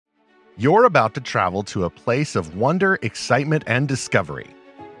You're about to travel to a place of wonder, excitement, and discovery.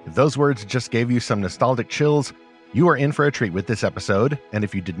 If those words just gave you some nostalgic chills, you are in for a treat with this episode. And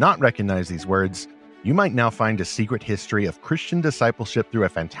if you did not recognize these words, you might now find a secret history of Christian discipleship through a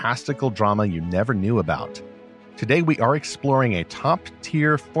fantastical drama you never knew about. Today, we are exploring a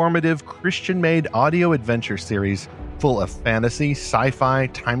top-tier, formative, Christian-made audio adventure series full of fantasy, sci-fi,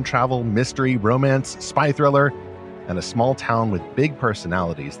 time travel, mystery, romance, spy thriller, and a small town with big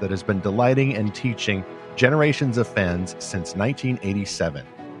personalities that has been delighting and teaching generations of fans since 1987.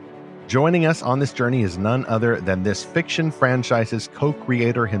 Joining us on this journey is none other than this fiction franchise's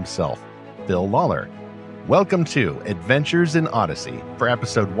co-creator himself, Phil Lawler. Welcome to Adventures in Odyssey for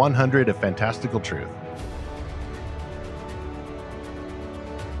episode 100 of Fantastical Truth.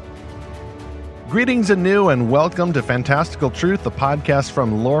 Greetings anew and welcome to Fantastical Truth, the podcast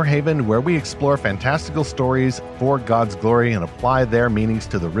from Lorehaven, where we explore fantastical stories for God's glory and apply their meanings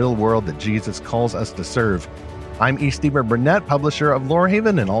to the real world that Jesus calls us to serve. I'm E. Stephen Burnett, publisher of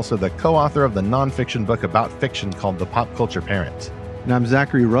Lorehaven and also the co-author of the nonfiction book about fiction called The Pop Culture Parent. And I'm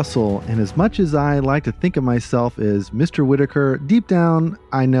Zachary Russell, and as much as I like to think of myself as Mr. Whitaker, deep down,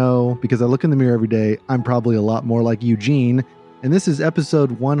 I know, because I look in the mirror every day, I'm probably a lot more like Eugene. And this is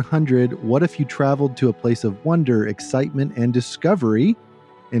episode 100, What If You Traveled to a Place of Wonder, Excitement, and Discovery?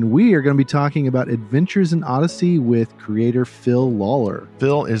 And we are going to be talking about Adventures in Odyssey with creator Phil Lawler.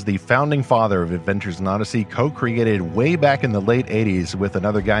 Phil is the founding father of Adventures in Odyssey, co-created way back in the late 80s with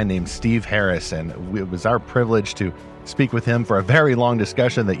another guy named Steve Harris. And it was our privilege to speak with him for a very long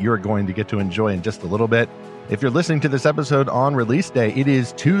discussion that you're going to get to enjoy in just a little bit. If you're listening to this episode on release day, it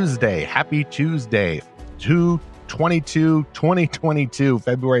is Tuesday. Happy Tuesday, 2022,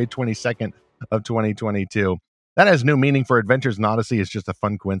 February 22nd of 2022. That has new meaning for Adventures in Odyssey. It's just a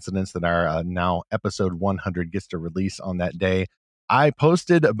fun coincidence that our now episode 100 gets to release on that day. I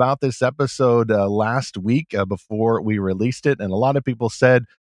posted about this episode last week before we released it, and a lot of people said,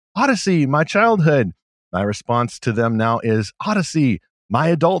 Odyssey, my childhood. My response to them now is Odyssey, my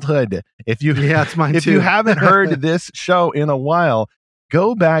adulthood. If you haven't heard this show in a while,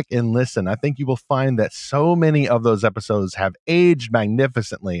 go back and listen. I think you will find that so many of those episodes have aged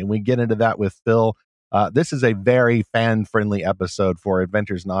magnificently, and we get into that with Phil. This is a very fan-friendly episode for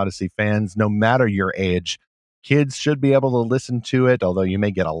Adventures in Odyssey fans, no matter your age. Kids should be able to listen to it, although you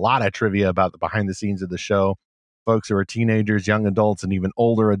may get a lot of trivia about the behind the scenes of the show. Folks who are teenagers, young adults, and even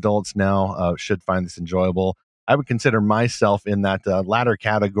older adults now should find this enjoyable. I would consider myself in that latter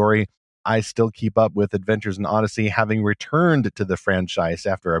category. I still keep up with Adventures in Odyssey, having returned to the franchise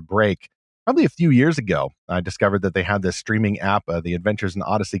after a break. Probably a few years ago, I discovered that they had this streaming app, the Adventures in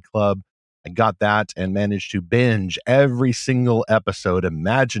Odyssey Club. I got that and managed to binge every single episode.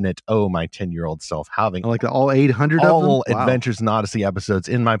 Imagine it. Oh, my 10-year-old self having like all 800 of them? All Adventures in Odyssey episodes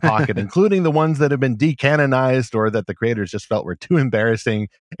in my pocket, including the ones that have been decanonized or that the creators just felt were too embarrassing.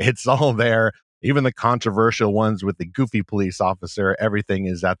 It's all there. Even the controversial ones with the goofy police officer, everything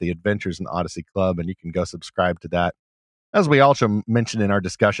is at the Adventures in Odyssey Club, and you can go subscribe to that. As we also mentioned in our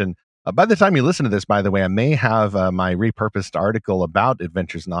discussion, by the time you listen to this, by the way, I may have my repurposed article about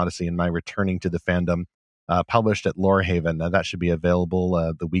Adventures in Odyssey and my returning to the fandom published at Lorehaven. That should be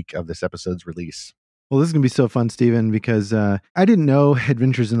available the week of this episode's release. Well, this is going to be so fun, Stephen, because I didn't know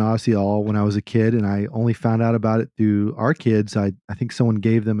Adventures in Odyssey at all when I was a kid, and I only found out about it through our kids. I think someone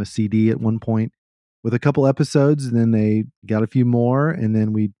gave them a CD at one point with a couple episodes, and then they got a few more, and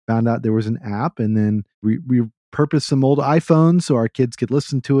then we found out there was an app, and then we repurposed some old iPhones so our kids could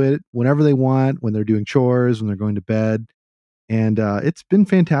listen to it whenever they want, when they're doing chores, when they're going to bed. And it's been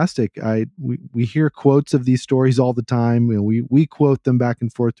fantastic. We hear quotes of these stories all the time. We quote them back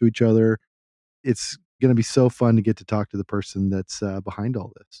and forth to each other. It's going to be so fun to get to talk to the person that's behind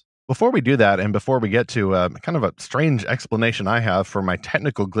all this. Before we do that, and before we get to kind of a strange explanation I have for my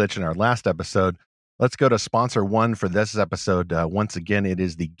technical glitch in our last episode, let's go to sponsor one for this episode. Once again, it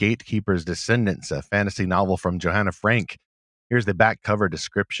is The Gatekeeper's Descendants, a fantasy novel from Johanna Frank. Here's the back cover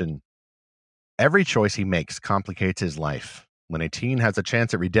description. Every choice he makes complicates his life. When a teen has a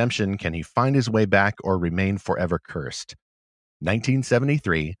chance at redemption, can he find his way back or remain forever cursed?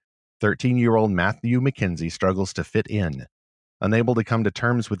 1973, 13-year-old Matthew McKenzie struggles to fit in. Unable to come to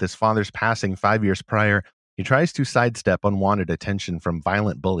terms with his father's passing 5 years prior, he tries to sidestep unwanted attention from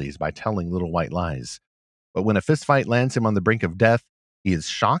violent bullies by telling little white lies. But when a fistfight lands him on the brink of death, he is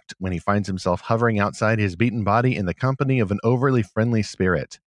shocked when he finds himself hovering outside his beaten body in the company of an overly friendly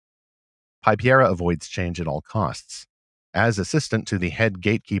spirit. Pipiera avoids change at all costs. As assistant to the head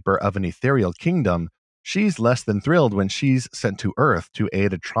gatekeeper of an ethereal kingdom, she's less than thrilled when she's sent to Earth to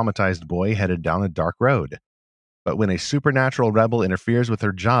aid a traumatized boy headed down a dark road. But when a supernatural rebel interferes with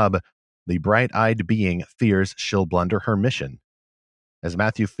her job, The bright-eyed being fears she'll blunder her mission. As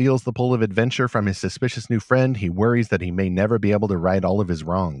Matthew feels the pull of adventure from his suspicious new friend, he worries that he may never be able to right all of his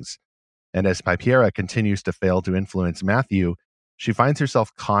wrongs. And as Pypera continues to fail to influence Matthew, she finds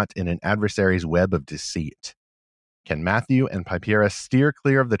herself caught in an adversary's web of deceit. Can Matthew and Pypera steer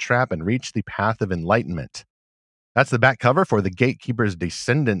clear of the trap and reach the path of enlightenment? That's the back cover for The Gatekeeper's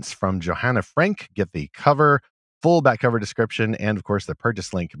Descendants from Johanna Frank. Get the cover, full back cover description, and of course the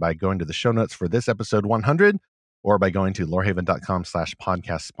purchase link by going to the show notes for this episode 100 or by going to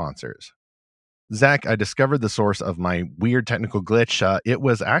lorehaven.com/podcast sponsors. Zach, I discovered the source of my weird technical glitch. It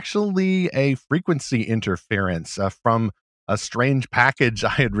was actually a frequency interference from a strange package I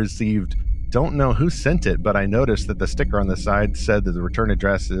had received. Don't know who sent it, but I noticed that the sticker on the side said that the return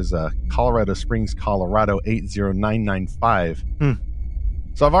address is Colorado Springs, Colorado 80995.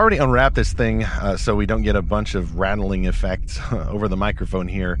 So I've already unwrapped this thing so we don't get a bunch of rattling effects over the microphone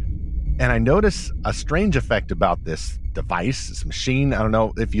here. And I notice a strange effect about this device, this machine. I don't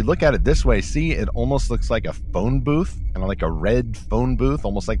know. If you look at it this way, see, it almost looks like a phone booth, kind of like a red phone booth,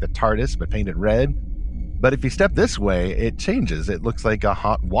 almost like the TARDIS, but painted red. But if you step this way, it changes. It looks like a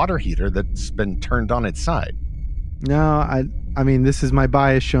hot water heater that's been turned on its side. No, I mean, this is my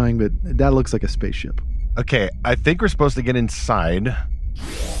bias showing, but that looks like a spaceship. Okay, I think we're supposed to get inside. And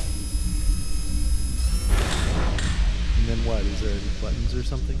then what? Is there any buttons or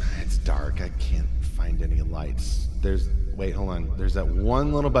something? It's dark. I can't find any lights. Wait, hold on. There's that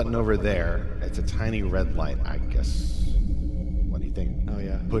one little button over there. It's a tiny red light, I guess. What do you think? Oh,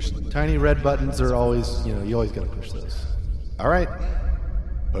 yeah. Push. Tiny red buttons are always, you always got to push those. All right.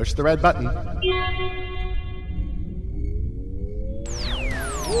 Push the red button.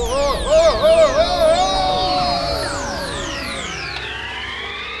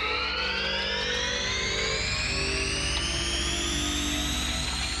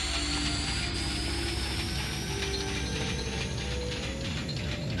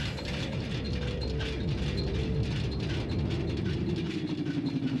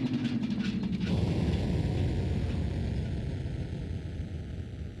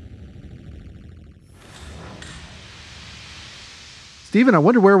 Steven, I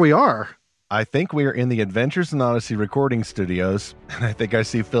wonder where we are. I think we are in the Adventures in Odyssey recording studios, and I think I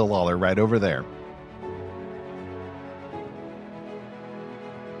see Phil Lawler right over there.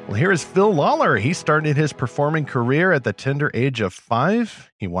 Well, here is Phil Lawler. He started his performing career at the tender age of 5.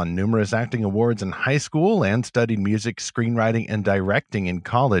 He won numerous acting awards in high school and studied music, screenwriting, and directing in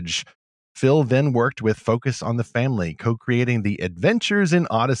college. Phil then worked with Focus on the Family, co-creating The Adventures in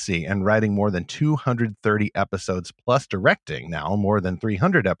Odyssey and writing more than 230 episodes, plus directing now more than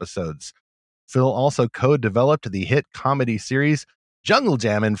 300 episodes. Phil also co-developed the hit comedy series Jungle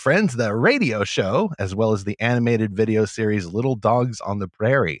Jam and Friends, the radio show, as well as the animated video series Little Dogs on the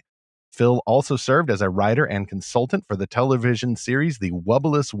Prairie. Phil also served as a writer and consultant for the television series The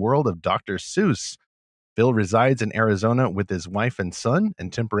Wubbalous World of Dr. Seuss. Phil resides in Arizona with his wife and son,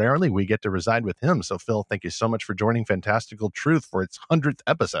 and temporarily we get to reside with him. So, Phil, thank you so much for joining Fantastical Truth for its 100th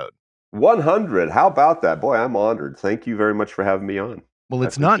episode. 100. How about that? Boy, I'm honored. Thank you very much for having me on. Well,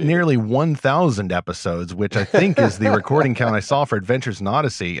 it's not nearly 1,000 episodes, which I think is the recording count I saw for Adventures in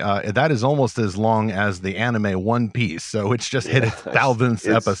Odyssey. That is almost as long as the anime One Piece. So it's just hit its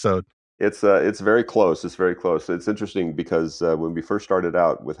 1,000th episode. It's very close. It's very close. It's interesting because when we first started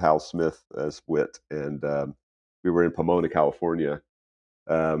out with Hal Smith as Wit, and we were in Pomona, California,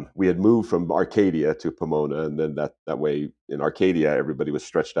 we had moved from Arcadia to Pomona, and then that way in Arcadia, everybody was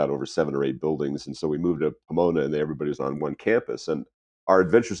stretched out over 7 or 8 buildings. And so we moved to Pomona, and everybody was on one campus. And our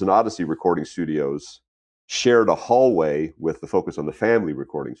Adventures in Odyssey recording studios shared a hallway with the Focus on the Family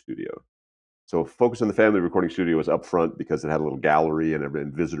recording studio. So Focus on the Family recording studio was up front because it had a little gallery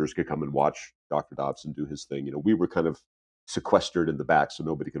and visitors could come and watch Dr. Dobson do his thing. We were kind of sequestered in the back so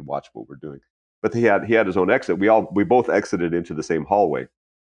nobody could watch what we're doing. But he had his own exit. We both exited into the same hallway.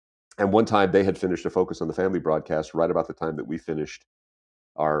 And one time they had finished a Focus on the Family broadcast right about the time that we finished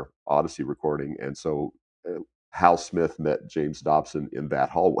our Odyssey recording. And so Hal Smith met James Dobson in that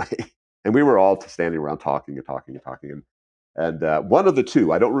hallway. And we were all standing around talking. And one of the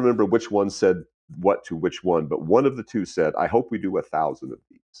two, I don't remember which one said what to which one, but one of the two said, "I hope we do 1,000 of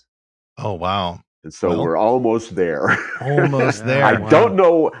these." Oh, wow. And so we're almost there. Almost there. I don't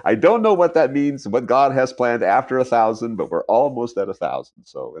know what that means, what God has planned after 1,000, but we're almost at 1,000.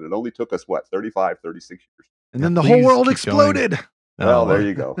 So, and it only took us 35, 36 years. And then the whole world exploded. Well, there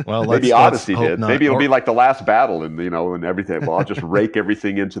you go. Well, maybe Odyssey did. Maybe it'll be like the last battle, and and everything. Well, I'll just rake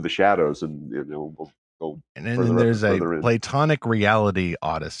everything into the shadows, and we'll go. And then there's a Platonic reality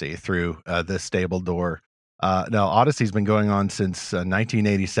Odyssey through this stable door. No, Odyssey's been going on since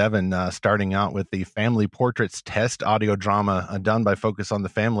 1987, starting out with the Family Portraits test audio drama done by Focus on the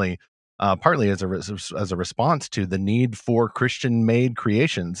Family, partly as a response to the need for Christian-made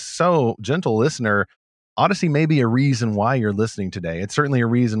creations. So, gentle listener, Odyssey may be a reason why you're listening today. It's certainly a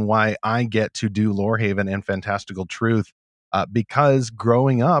reason why I get to do Lorehaven and Fantastical Truth, because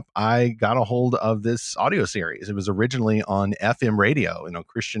growing up, I got a hold of this audio series. It was originally on FM radio,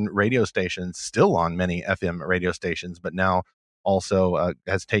 Christian radio stations, still on many FM radio stations, but now also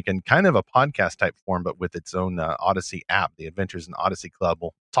has taken kind of a podcast type form, but with its own Odyssey app, the Adventures in Odyssey Club.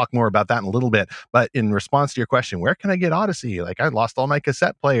 We'll talk more about that in a little bit. But in response to your question, where can I get Odyssey? Like, I lost all my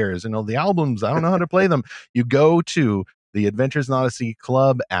cassette players and all the albums. I don't know how to play them. You go to the Adventures in Odyssey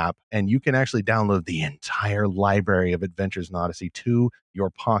Club app, and you can actually download the entire library of Adventures in Odyssey to your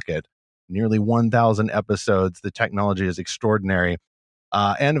pocket. Nearly 1,000 episodes. The technology is extraordinary.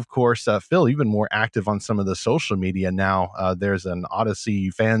 And of course, Phil, you've been more active on some of the social media now. There's an Odyssey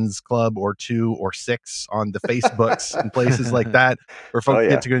fans club or 2 or 6 on the Facebooks and places like that where folks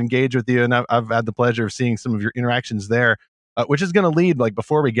get to engage with you. And I've had the pleasure of seeing some of your interactions there. Which is going to lead,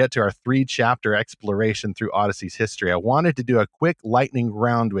 before we get to our 3-chapter exploration through Odyssey's history, I wanted to do a quick lightning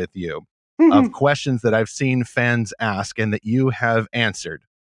round with you of questions that I've seen fans ask and that you have answered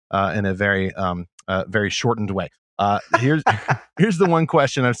in a very shortened way. Here's the one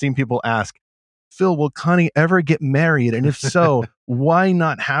question I've seen people ask. Phil, will Connie ever get married? And if so, why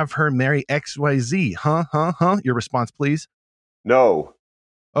not have her marry XYZ? Huh? Your response, please. No.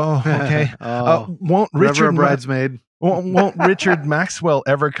 Oh, okay. Won't Richard bridesmaid? Won't Richard Maxwell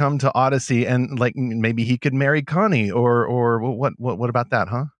ever come to Odyssey and maybe he could marry Connie or what about that,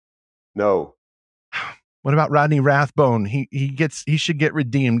 huh? No. What about Rodney Rathbone? He should get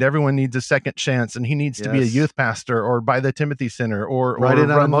redeemed. Everyone needs a second chance, and he needs to be a youth pastor or by the Timothy Center or ride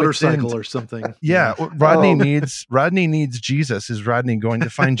in on a motorcycle or something. Yeah, Rodney needs Jesus. Is Rodney going to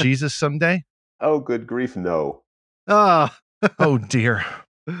find Jesus someday? Oh, good grief, no. Oh dear.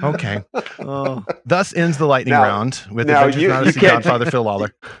 Okay. Thus ends the lightning round with Adventures in Odyssey Godfather Phil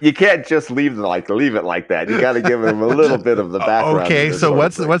Lawler. You can't just leave it like that. You got to give him a little bit of the background. Okay, so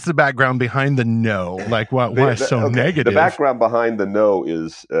what's the background behind the no? Why so negative? The background behind the no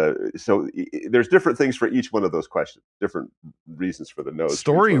is there's different things for each one of those questions. Different reasons for the no.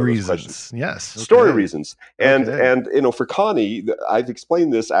 Story reasons, yes. Okay. Story reasons, and for Connie, I've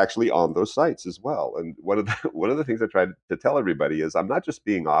explained this actually on those sites as well. And one of the things I tried to tell everybody is I'm not just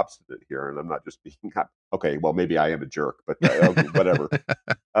being obstinate here, and I'm not just being okay. Well, maybe I am a jerk, but whatever.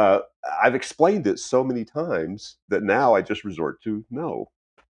 I've explained it so many times that now I just resort to no.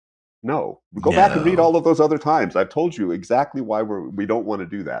 Go back and read all of those other times. I've told you exactly why we don't want to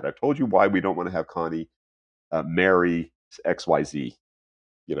do that. I've told you why we don't want to have Connie marry XYZ.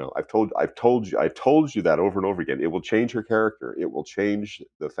 I've told you that over and over again. It will change her character. It will change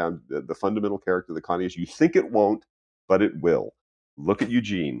the fundamental character that Connie is. You think it won't, but it will. Look at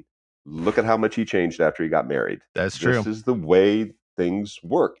Eugene. Look at how much he changed after he got married. That's true. This is the way things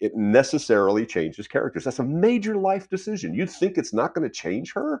work. It necessarily changes characters. That's a major life decision. You think it's not going to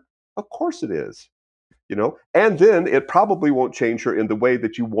change her? Of course it is. And then it probably won't change her in the way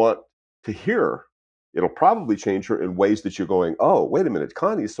that you want to hear. It'll probably change her in ways that you're going, oh, wait a minute,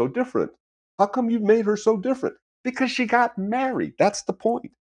 Connie's so different. How come you made her so different? Because she got married. That's the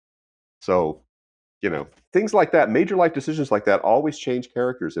point. So, things like that, major life decisions like that always change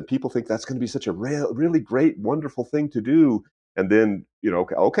characters. And people think that's going to be such a really great, wonderful thing to do. And then,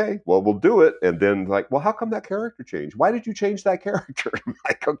 okay, well, we'll do it. And then well, how come that character changed? Why did you change that character? I'm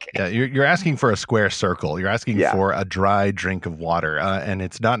like, okay. Yeah, you're asking for a square circle. You're asking for a dry drink of water, and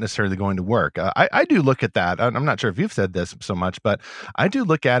it's not necessarily going to work. I do look at that. I'm not sure if you've said this so much, but I do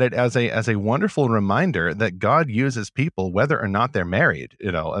look at it as a wonderful reminder that God uses people whether or not they're married.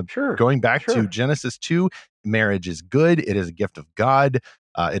 Sure. Going back to Genesis 2, marriage is good. It is a gift of God.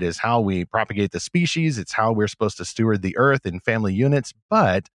 It is how we propagate the species. It's how we're supposed to steward the earth in family units.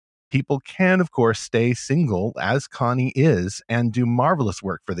 But people can, of course, stay single, as Connie is, and do marvelous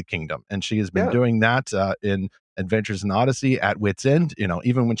work for the kingdom. And she has been doing that in Adventures in Odyssey at Wit's End,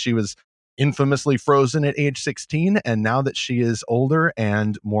 even when she was infamously frozen at age 16. And now that she is older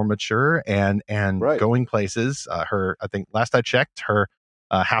and more mature and going places, I think last I checked, her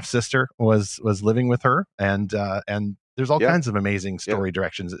half sister was living with her, and there's all kinds of amazing story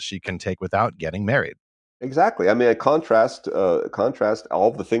directions that she can take without getting married. Exactly. I mean, I contrast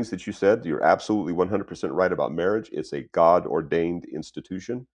all the things that you said. You're absolutely 100% right about marriage. It's a God-ordained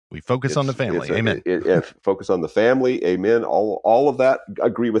institution. We focus on the family. Amen. Focus on the family. Amen. All of that.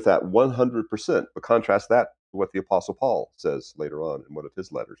 Agree with that 100%. But contrast that to what the Apostle Paul says later on in one of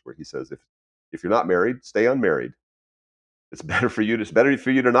his letters, where he says, If you're not married, stay unmarried. It's better for you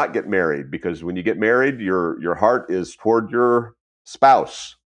to not get married, because when you get married, your heart is toward your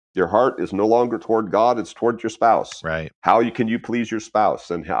spouse. Your heart is no longer toward God, it's toward your spouse. Right. How can you please your spouse?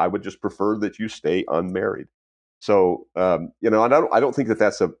 And I would just prefer that you stay unmarried. So, and I don't think that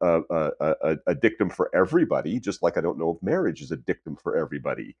that's a dictum for everybody, just like I don't know if marriage is a dictum for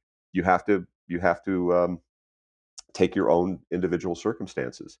everybody. You have to take your own individual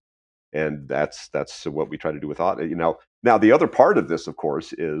circumstances. And that's what we try to do with Audrey. Now the other part of this, of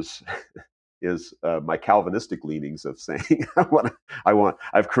course, is my Calvinistic leanings of saying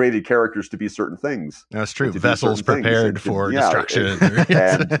I've created characters to be certain things. That's true. Vessels prepared for destruction.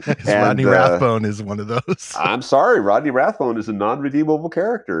 And Rodney Rathbone is one of those. I'm sorry, Rodney Rathbone is a non-redeemable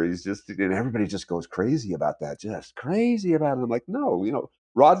character. He's just, and everybody just goes crazy about that. Just crazy about it. I'm like, no,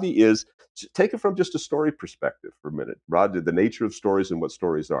 Rodney is. Take it from just a story perspective for a minute. Rodney, the nature of stories and what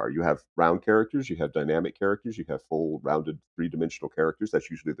stories are. You have round characters, you have dynamic characters, you have full rounded three-dimensional characters. That's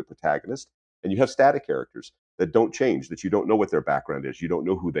usually the protagonist. And you have static characters that don't change, that you don't know what their background is. You don't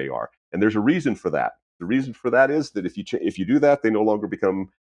know who they are. And there's a reason for that. The reason for that is that if you do that, they no longer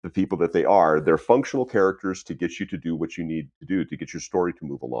become the people that they are. They're functional characters to get you to do what you need to do to get your story to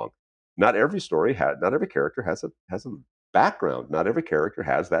move along. Not every character has a background. Not every character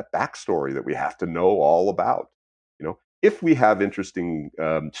has that backstory that we have to know all about. If we have interesting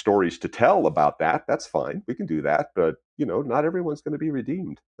stories to tell about that, that's fine. We can do that. But, not everyone's going to be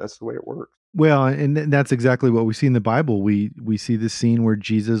redeemed. That's the way it works. Well, and that's exactly what we see in the Bible. We see this scene where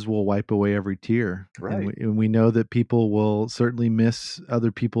Jesus will wipe away every tear. Right. And we know that people will certainly miss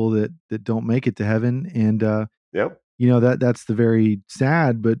other people that don't make it to heaven. And, yep. That's the very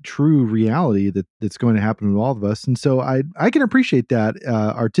sad but true reality that's going to happen to all of us. And so I can appreciate that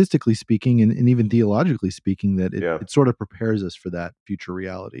artistically speaking and even theologically speaking, that it sort of prepares us for that future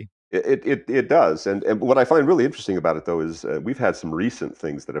reality. It does. And what I find really interesting about it, though, is we've had some recent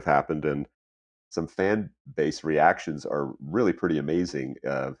things that have happened, and some fan base reactions are really pretty amazing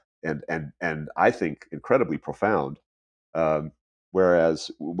and I think incredibly profound. Where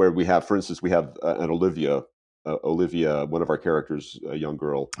we have, for instance, we have an Olivia, one of our characters, a young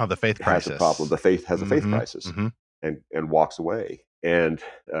girl, the faith crisis. Has a problem. The faith has a faith crisis, and walks away. And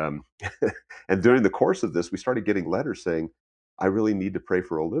and during the course of this, we started getting letters saying, "I really need to pray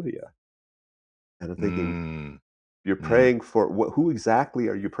for Olivia." And I'm thinking, you're praying for who exactly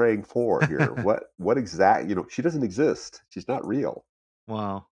are you praying for here? What exact? She doesn't exist. She's not real.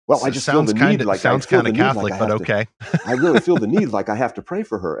 Wow. Well, so I just feel the need. Sounds kind of Catholic, but okay. I really feel the need, like I have to pray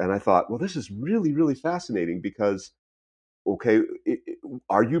for her. And I thought, well, this is really, really fascinating because, okay,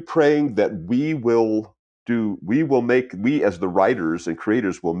 are you praying that we as the writers and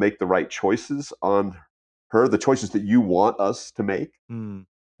creators will make the right choices on her, the choices that you want us to make?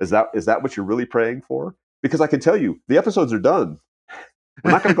 Is that what you're really praying for? Because I can tell you, the episodes are done.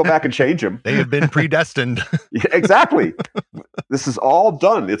 We're not going to go back and change them. They have been predestined. Yeah, exactly. This is all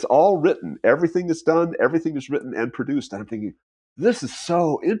done. It's all written. Everything is done. Everything is written and produced. And I'm thinking, this is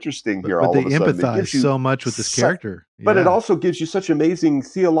so interesting here. But they empathize so much with this character. But it also gives you such amazing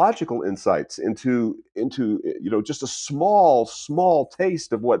theological insights into just a small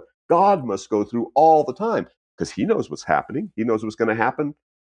taste of what God must go through all the time, because he knows what's happening. He knows what's going to happen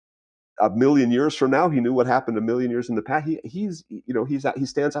a million years from now. He knew what happened a million years in the past. He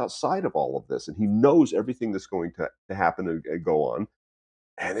stands outside of all of this, and he knows everything that's going to happen and go on.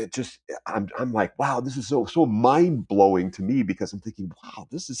 And it just, I'm like, wow, this is so mind blowing to me, because I'm thinking, wow,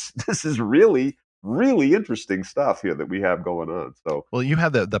 this is really, really interesting stuff here that we have going on. So, well, you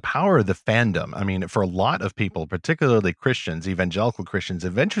have the power of the fandom. I mean, for a lot of people, particularly Christians, evangelical Christians,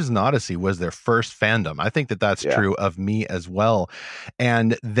 Adventures in Odyssey was their first fandom. I think that's true of me as well.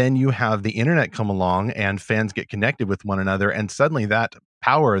 And then you have the internet come along, and fans get connected with one another, and suddenly that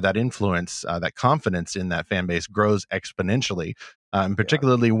power, that influence, that confidence in that fan base grows exponentially.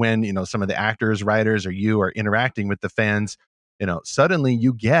 Particularly when some of the actors, writers, or you are interacting with the fans. Suddenly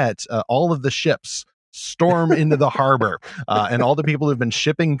you get all of the ships storm into the harbor, and all the people who've been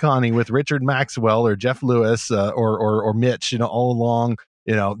shipping Connie with Richard Maxwell or Jeff Lewis or Mitch, all along,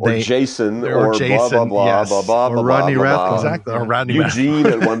 or Jason or blah blah blah, yes. blah blah blah, or Rodney Rathbone, exactly, or Rodney Eugene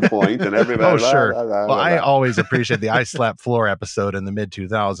at one point, and everybody. Sure. Well, I always appreciate the I Slap Floor episode in the mid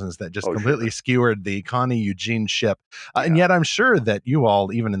 2000s that just completely skewered the Connie Eugene ship, and yet I'm sure that you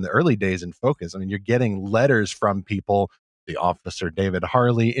all, even in the early days in Focus, I mean, you're getting letters from people. The Officer David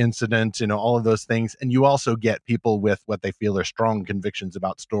Harley incident, all of those things. And you also get people with what they feel are strong convictions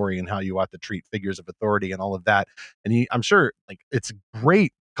about story and how you ought to treat figures of authority and all of that. And I'm sure it's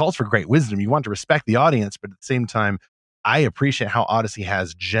great, calls for great wisdom. You want to respect the audience, but at the same time, I appreciate how Odyssey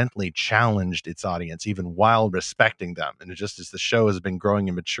has gently challenged its audience, even while respecting them. And it just as the show has been growing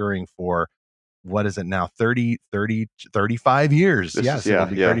and maturing for, what is it now, 35 years. Yes, it'll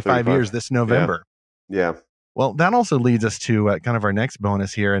be 35 years this November. Yeah. Well, that also leads us to kind of our next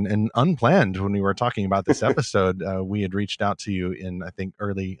bonus here, and unplanned when we were talking about this episode, we had reached out to you in, I think,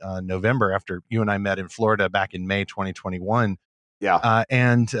 early November after you and I met in Florida back in May 2021. Yeah.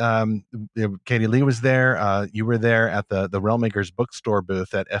 And Katie Lee was there. You were there at the Realmakers bookstore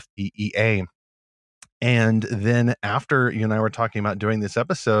booth at FPEA. And then after you and I were talking about doing this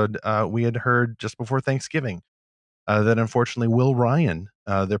episode, we had heard just before Thanksgiving that unfortunately Will Ryan,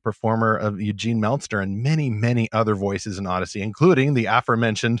 the performer of Eugene Meltzner and many, many other voices in Odyssey, including the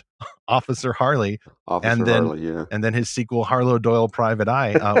aforementioned Officer Harley, and then his sequel Harlow Doyle Private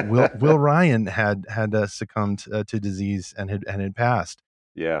Eye, Will Ryan had succumbed to disease and had passed.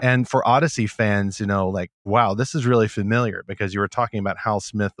 Yeah. And for Odyssey fans, like, wow, this is really familiar, because you were talking about Hal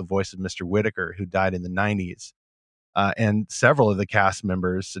Smith, the voice of Mr. Whitaker, who died in the 90s. And several of the cast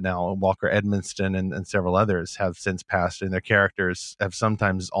members now, Walker Edmonston and several others, have since passed, and their characters have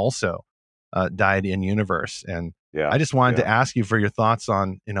sometimes also died in universe. And I just wanted to ask you for your thoughts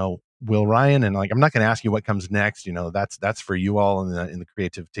on, Will Ryan. And like, I'm not going to ask you what comes next. That's for you all in the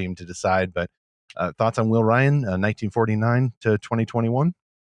creative team to decide. But thoughts on Will Ryan, 1949 to 2021?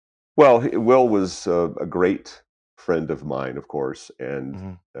 Well, Will was a great friend of mine, of course,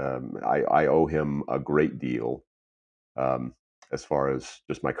 and I owe him a great deal. As far as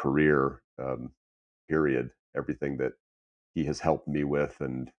just my career, period, everything that he has helped me with,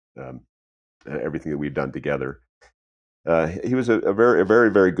 and everything that we've done together. He was a very, very,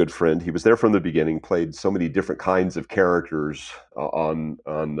 very good friend. He was there from the beginning. Played so many different kinds of characters on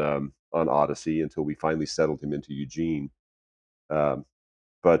Odyssey until we finally settled him into Eugene.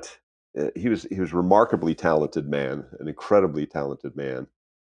 But he was a remarkably talented man, an incredibly talented man.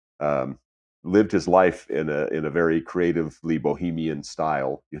 Lived his life in a very creatively bohemian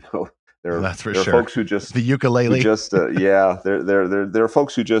style. That's for there sure. Are folks who just the ukulele. There are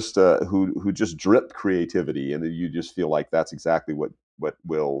folks who just who just drip creativity, and you just feel like that's exactly what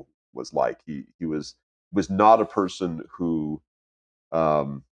Will was like. He was not a person who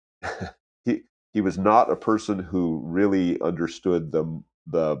he was not a person who really understood the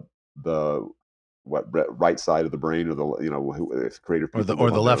right side of the brain, or if creative people or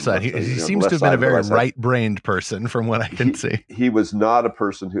the left side. He seems to have been a very right-brained person, from what I can see. He was not a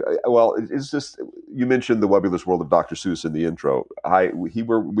person who. Well, it's just, you mentioned The Webulous World of Dr. Seuss in the intro.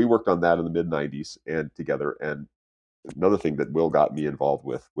 We worked on that in the mid '90s and together. And another thing that Will got me involved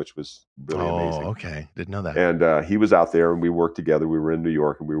with, which was really amazing. Oh, okay, didn't know that. And he was out there, and we worked together. We were in New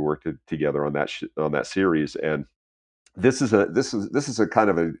York, and we worked together on that series. And this is a kind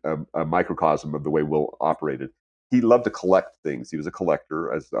of a microcosm of the way Will operated. He loved to collect things. He was a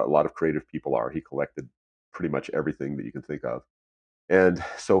collector, as a lot of creative people are. He collected pretty much everything that you can think of. And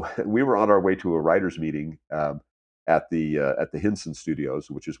so we were on our way to a writers' meeting at the Henson Studios,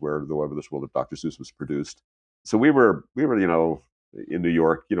 which is where The Webulous World of Dr. Seuss was produced. So we were in New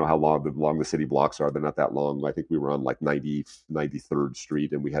York. You know how long the city blocks are. They're not that long. I think we were on like 93rd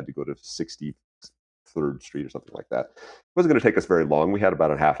Street, and we had to go to 63rd Street or something like that. It wasn't going to take us very long. We had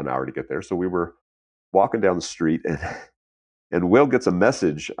about a half an hour to get there. So we were walking down the street, and Will gets a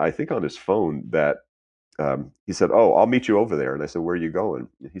message, I think, on his phone that he said, "Oh, I'll meet you over there." And I said, "Where are you going?"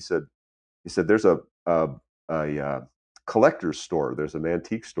 And he said, "There's a collector's store. There's an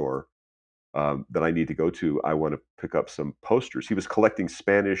antique store that I need to go to. I want to pick up some posters." He was collecting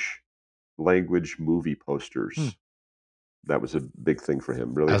Spanish language movie posters. That was a big thing for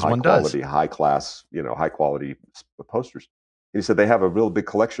him. Really high quality, high class, high quality posters. And he said, "They have a real big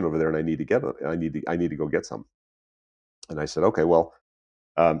collection over there, and I need to get them. I need to go get some." And I said, "Okay, well."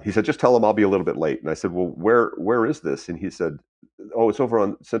 He said, "Just tell him I'll be a little bit late." And I said, "Well, where is this?" And he said, "Oh, it's over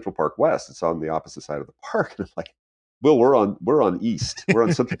on Central Park West. It's on the opposite side of the park." And I'm like, "Will, we're on East. We're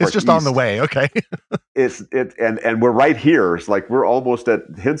on Central Park. It's just East. On the way, okay." And we're right here. It's like we're almost at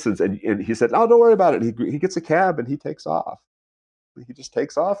Henson's." And he said, "Oh, don't worry about it." He gets a cab and he takes off. He just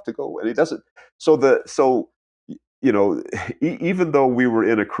takes off to go, and he doesn't. Even though we were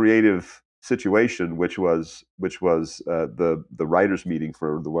in a creative situation, which was the writers' meeting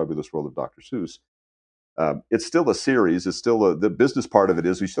for The Webulous World of Dr. Seuss, it's still a series. It's still the business part of it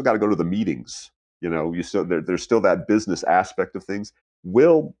is we still got to go to the meetings. There's still that business aspect of things.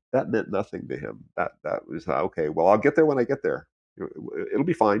 Will, that meant nothing to him. That was okay. Well, I'll get there when I get there. It'll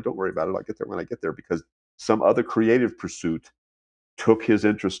be fine. Don't worry about it. I'll get there when I get there, because some other creative pursuit took his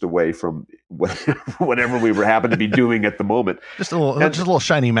interest away from whatever we were happened to be doing at the moment. Just a little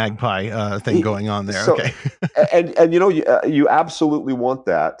shiny magpie thing going on there. So, okay. and you absolutely want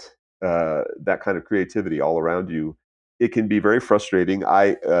that kind of creativity all around you. It can be very frustrating.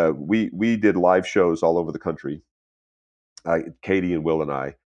 We did live shows all over the country. Katie and Will and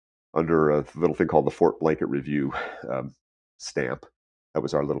I, under a little thing called the Fort Blanket Review stamp. That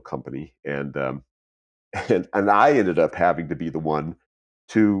was our little company, and I ended up having to be the one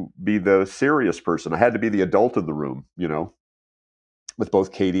to be the serious person. I had to be the adult in the room, with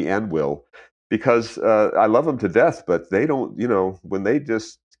both Katie and Will, because I love them to death, but they don't, when they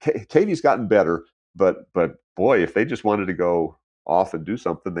just, Katie's gotten better, but boy, if they just wanted to go off and do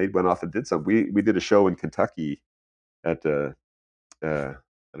something, they went off and did something. We did a show in Kentucky at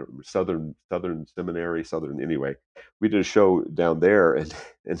I don't remember, Southern Seminary, anyway. We did a show down there,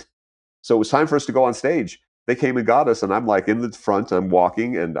 and so it was time for us to go on stage. They came and got us, and I'm like in the front, I'm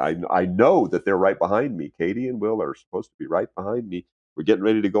walking, and I know that they're right behind me. Katie and Will are supposed to be right behind me. We're getting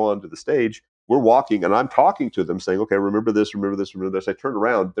ready to go onto the stage. We're walking, and I'm talking to them, saying, "Okay, remember this, remember this, remember this." I turn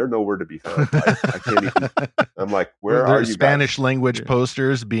around; they're nowhere to be found. I can't even. I'm like, "Where are you?" Spanish language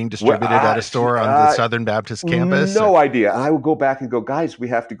posters being distributed at a store on the Southern Baptist campus? No idea. I would go back and go, "Guys, we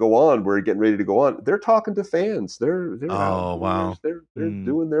have to go on. We're getting ready to go on." They're talking to fans. They're oh wow. They're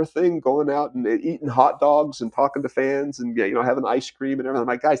doing their thing, going out and eating hot dogs and talking to fans and having ice cream and everything. I'm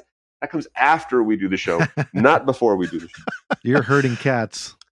like, guys, that comes after we do the show, not before we do the show. You're herding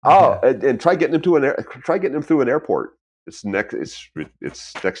cats. Oh, and try getting them through an airport. It's next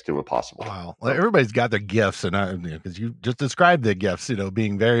to impossible. Wow. Well, everybody's got their gifts, and because you just described the gifts,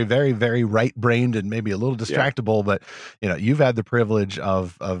 being very, very, very right-brained and maybe a little distractible, but you've had the privilege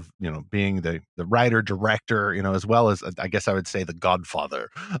of being the writer, director, as well as I guess I would say the godfather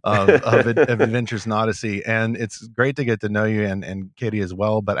of Adventures in Odyssey, and it's great to get to know you and Katie as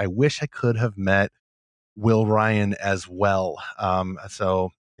well. But I wish I could have met Will Ryan as well. So.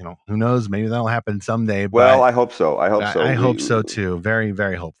 Who knows? Maybe that'll happen someday. Well, I hope so. I hope so too. Very,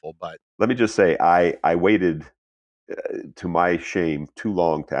 very hopeful. But let me just say, I waited, to my shame, too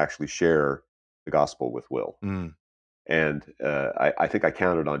long to actually share the gospel with Will. And I think I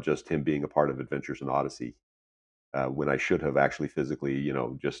counted on just him being a part of Adventures in Odyssey when I should have actually physically,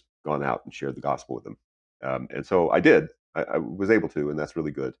 just gone out and shared the gospel with him. And so I did. I was able to, and that's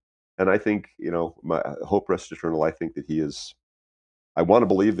really good. And I think, my hope rests eternal. I think that he is. I want to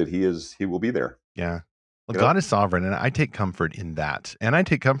believe that he will be there. Yeah. Well, God is sovereign, and I take comfort in that. And I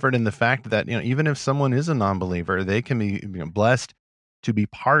take comfort in the fact that, even if someone is a non-believer, they can be blessed to be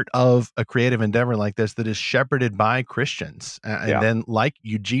part of a creative endeavor like this that is shepherded by Christians. And then like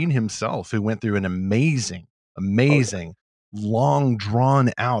Eugene himself, who went through an amazing, long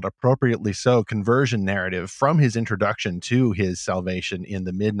drawn out, appropriately so, conversion narrative from his introduction to his salvation in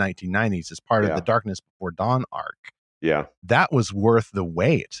the mid 1990s as part of the Darkness Before Dawn arc. Yeah, that was worth the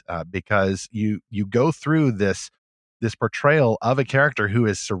wait because you go through this portrayal of a character who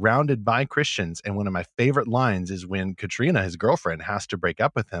is surrounded by Christians. And one of my favorite lines is when Katrina, his girlfriend, has to break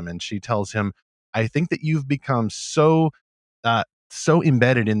up with him, and she tells him, "I think that you've become so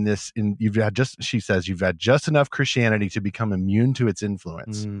embedded in this. She says, you've had just enough Christianity to become immune to its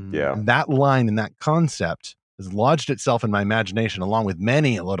influence." Yeah, and that line and that concept has lodged itself in my imagination, along with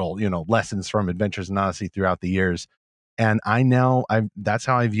many little lessons from Adventures in Odyssey throughout the years. And that's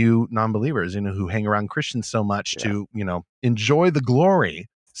how I view non-believers, who hang around Christians so much to, enjoy the glory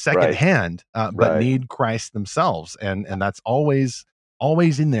secondhand, but need Christ themselves. And that's always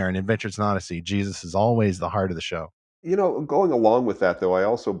in there in Adventures in Odyssey. Jesus is always the heart of the show. Going along with that, though, I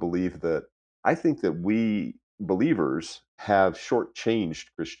also believe that I think that we believers have shortchanged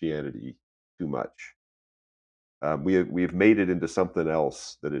Christianity too much. We've made it into something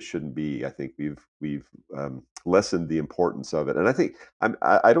else that it shouldn't be. I think we've lessened the importance of it, and I think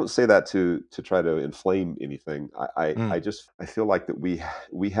I don't say that to try to inflame anything. I feel like that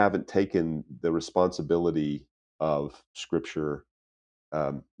we haven't taken the responsibility of Scripture.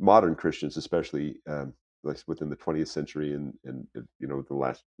 Modern Christians, especially within the 20th century and the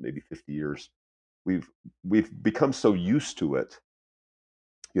last maybe 50 years, we've become so used to it.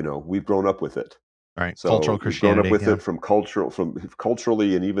 We've grown up with it. Right. So cultural Christianity. Grown up with it from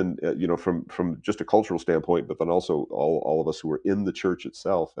culturally, and even from just a cultural standpoint, but then also all of us who are in the church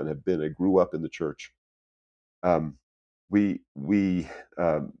itself and grew up in the church. We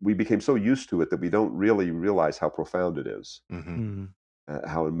became so used to it that we don't really realize how profound it is,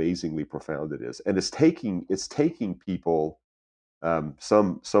 how amazingly profound it is, and it's taking people,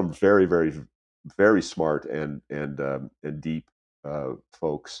 some very, very, very smart and deep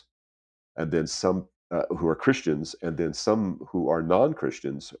folks. And then some who are Christians, and then some who are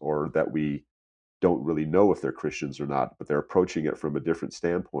non-Christians, or that we don't really know if they're Christians or not, but they're approaching it from a different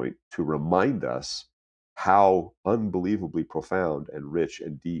standpoint to remind us how unbelievably profound and rich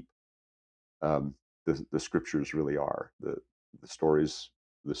and deep the scriptures really are. The stories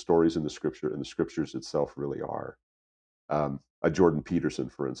in the scripture and the scriptures itself really are. A Jordan Peterson,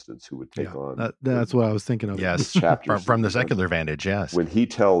 for instance, who would take on that's what I was thinking of. Yes, chapters from the secular vantage. Yes, when he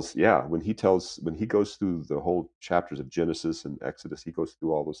goes through the whole chapters of Genesis and Exodus, he goes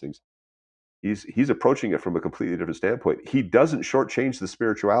through all those things. He's approaching it from a completely different standpoint. He doesn't shortchange the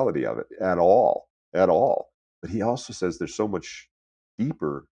spirituality of it at all. But he also says there's so much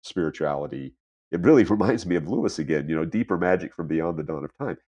deeper spirituality. It really reminds me of Lewis again, deeper magic from beyond the dawn of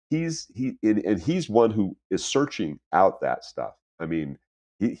time. He's one who is searching out that stuff. I mean,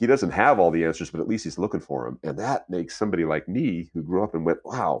 he doesn't have all the answers, but at least he's looking for them. And that makes somebody like me, who grew up and went,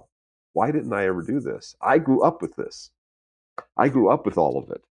 wow, why didn't I ever do this? I grew up with this. I grew up with all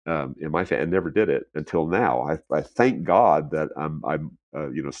of it in my family, and never did it until now. I thank God that I'm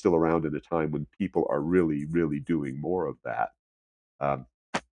still around in a time when people are really, really doing more of that.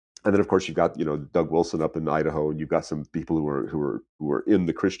 And then, of course, you've got Doug Wilson up in Idaho, and you've got some people who are in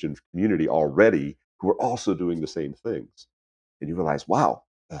the Christian community already who are also doing the same things. And you realize, wow,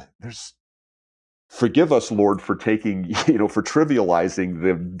 forgive us, Lord, for taking for trivializing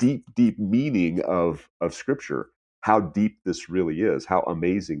the deep, deep meaning of Scripture. How deep this really is, how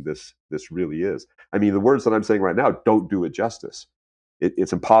amazing this really is. I mean, the words that I'm saying right now don't do it justice.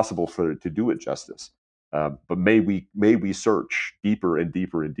 It's impossible to do it justice. But may we search deeper and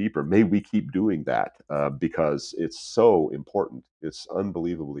deeper and deeper. May we keep doing that because it's so important. It's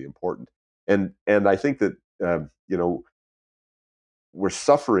unbelievably important. And I think that we're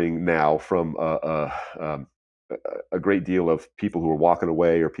suffering now from a great deal of people who are walking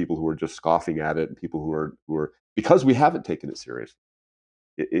away, or people who are just scoffing at it, and people who are because we haven't taken it seriously.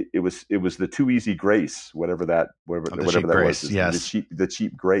 It was the too easy grace, whatever that grace, was, yes. the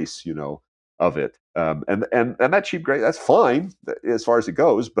cheap grace, of it, and that cheap grace, that's fine as far as it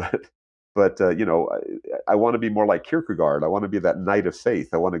goes, but I want to be more like Kierkegaard. I want to be that knight of faith.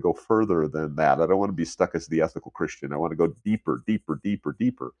 I want to go further than that. I don't want to be stuck as the ethical Christian. I want to go deeper, deeper, deeper,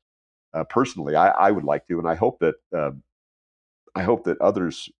 deeper. Personally, I would like to, and I hope that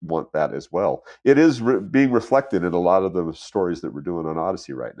others want that as well. It is being reflected in a lot of the stories that we're doing on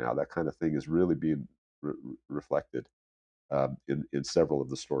Odyssey right now. That kind of thing is really being reflected in several of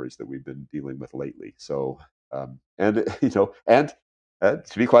the stories that we've been dealing with lately. So, to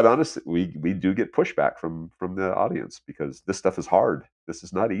be quite honest, we do get pushback from the audience, because this stuff is hard. This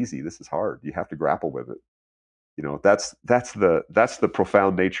is not easy. This is hard. You have to grapple with it. That's the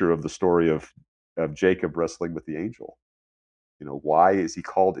profound nature of the story of Jacob wrestling with the angel. Why is he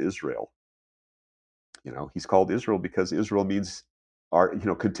called Israel? He's called Israel because Israel means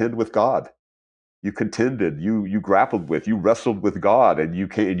contend with God. You contended, you grappled with, you wrestled with God, and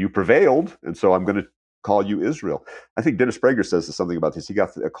you prevailed. And so I'm going to call you Israel. I think Dennis Prager says something about this. He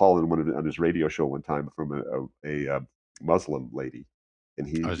got a call on his radio show one time from a Muslim lady,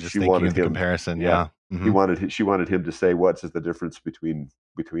 and I was just thinking of the comparison. Yeah. Mm-hmm. She wanted him to say, what's the difference between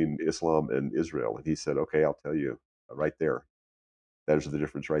Islam and Israel? And he said, okay, I'll tell you right there. That is the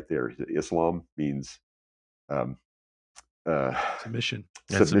difference right there. Islam means submission.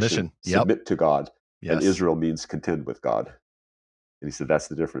 Yep. Submit to God. Yes. And Israel means contend with God. And he said that's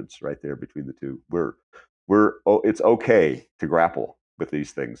the difference right there between the two. It's okay to grapple with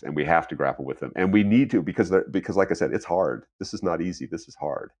these things, and we have to grapple with them, and we need to, because like I said, it's hard. This is not easy. This is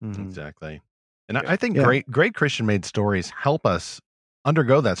hard. Mm-hmm. Exactly. And I think great Christian made stories help us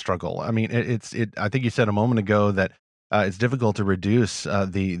undergo that struggle. I mean, I think you said a moment ago that it's difficult to reduce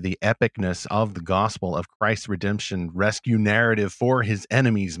the epicness of the gospel of Christ's redemption rescue narrative for his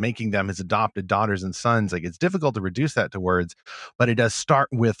enemies, making them his adopted daughters and sons. Like, it's difficult to reduce that to words, but it does start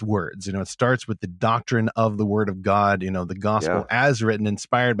with words. It starts with the doctrine of the Word of God, the gospel as written,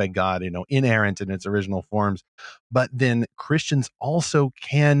 inspired by God, inerrant in its original forms. But then Christians also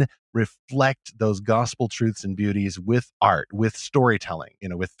can reflect those gospel truths and beauties with art, with storytelling,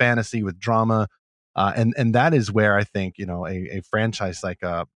 with fantasy, with drama. And that is where I think, a franchise like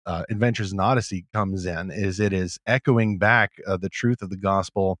Adventures in Odyssey comes in, is it is echoing back the truth of the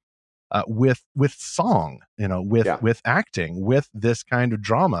gospel with song, with acting, with this kind of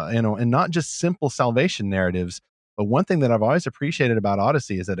drama, and not just simple salvation narratives. But one thing that I've always appreciated about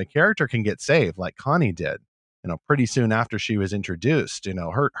Odyssey is that a character can get saved, like Connie did, pretty soon after she was introduced.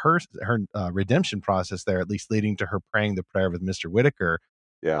 Her redemption process there, at least leading to her praying the prayer with Mr. Whitaker,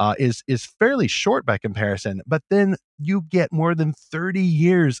 is fairly short by comparison, but then you get more than 30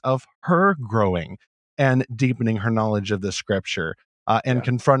 years of her growing and deepening her knowledge of the scripture, and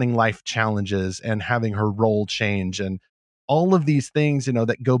confronting life challenges and having her role change, and all of these things,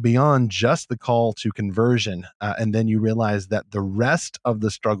 that go beyond just the call to conversion. And then you realize that the rest of the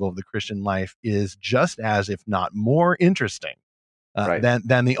struggle of the Christian life is just as, if not more interesting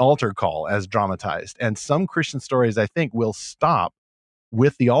than the altar call as dramatized. And some Christian stories, I think, will stop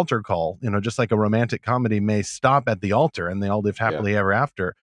with the altar call, just like a romantic comedy may stop at the altar and they all live happily ever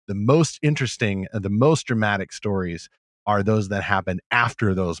after. The most interesting, the most dramatic stories are those that happen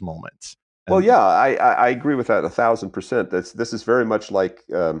after those moments. Well, yeah, I agree with that 1,000%. This is very much like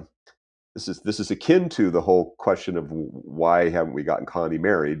this is akin to the whole question of why haven't we gotten Connie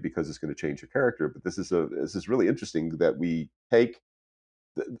married, because it's going to change her character. But this is really interesting that we think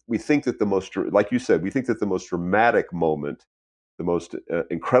that the most, like you said, we think that the most dramatic moment, the most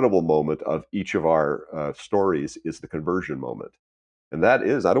incredible moment of each of our stories is the conversion moment. And that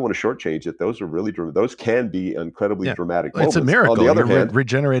is, I don't want to shortchange it. Those are really, those can be incredibly dramatic moments. It's a miracle. On the other hand,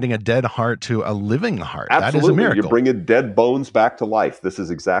 regenerating a dead heart to a living heart. Absolutely. That is a miracle. You're bringing dead bones back to life. This is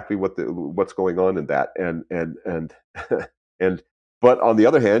exactly what's going on in that. But on the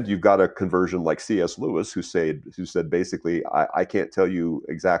other hand, you've got a conversion like C.S. Lewis, who said basically, I can't tell you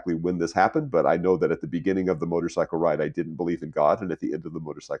exactly when this happened, but I know that at the beginning of the motorcycle ride, I didn't believe in God, and at the end of the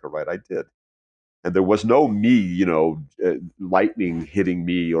motorcycle ride, I did. And there was no me, lightning hitting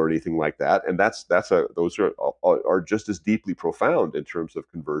me or anything like that. And those are just as deeply profound in terms of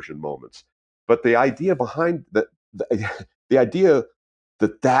conversion moments. But the idea behind that, the idea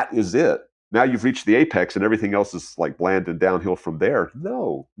that is it. Now you've reached the apex and everything else is like bland and downhill from there.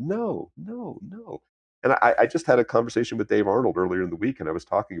 No. And I just had a conversation with Dave Arnold earlier in the week, and I was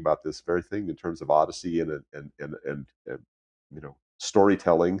talking about this very thing in terms of Odyssey and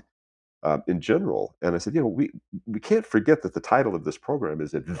storytelling. In general. And I said, we can't forget that the title of this program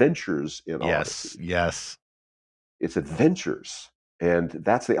is Adventures in Odyssey. Yes. It's adventures. And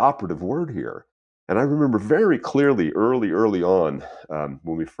that's the operative word here. And I remember very clearly early on,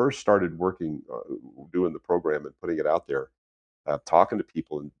 when we first started working, doing the program and putting it out there, talking to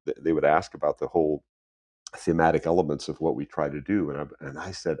people, and they would ask about the whole thematic elements of what we try to do. And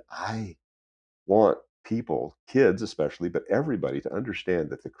I said, I want people, kids especially, but everybody, to understand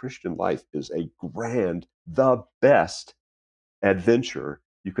that the Christian life is the best adventure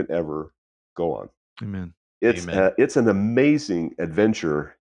you can ever go on. Amen. It's an amazing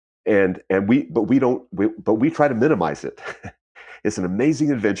adventure, and we try to minimize it. It's an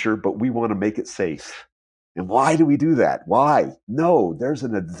amazing adventure, but we want to make it safe. And why do we do that? Why? No, there's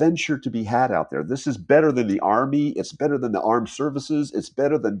an adventure to be had out there. This is better than the army. It's better than the armed services. It's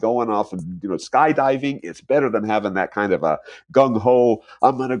better than going off and skydiving. It's better than having that kind of a gung-ho,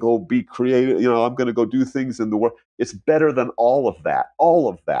 I'm going to go be creative, I'm going to go do things in the world. It's better than all of that.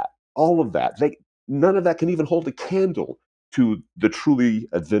 None of that can even hold a candle to the truly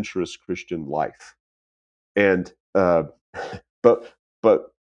adventurous Christian life. And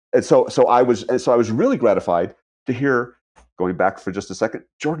so I was really gratified to hear, going back for just a second,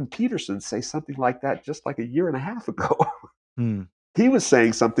 Jordan Peterson say something like that just like a year and a half ago. He was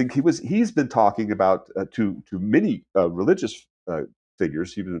saying something. He's been talking about to many religious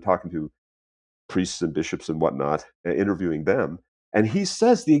figures. He's been talking to priests and bishops and whatnot, interviewing them. And he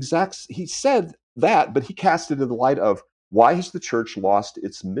said that, but he cast it in the light of, why has the church lost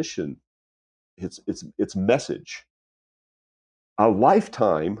its mission, its message? A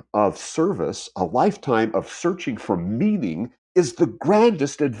lifetime of service, a lifetime of searching for meaning is the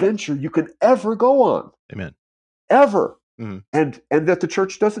grandest adventure you can ever go on. Amen. Ever. Mm-hmm. And that the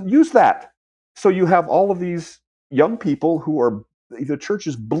church doesn't use that. So you have all of these young people who are, the church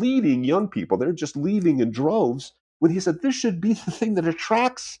is bleeding young people. They're just leaving in droves, when he said this should be the thing that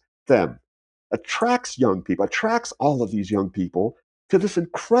attracts them, attracts young people, attracts all of these young people to this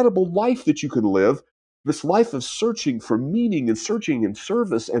incredible life that you can live. This life of searching for meaning and searching in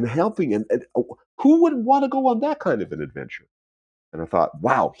service and helping. And who wouldn't want to go on that kind of an adventure? And I thought,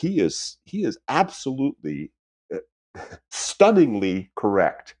 wow, he is absolutely stunningly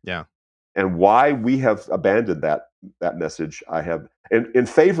correct. Yeah. And why we have abandoned that message, I have in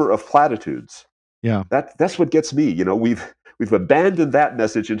favor of platitudes. Yeah. That's what gets me. We've abandoned that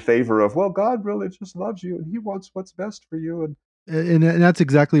message in favor of, well, God really just loves you and he wants what's best for you. And that's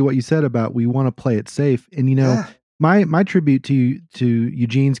exactly what you said about, we want to play it safe. And my tribute to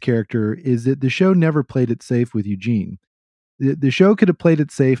Eugene's character is that the show never played it safe with Eugene. The show could have played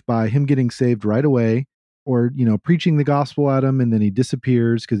it safe by him getting saved right away, or preaching the gospel at him and then he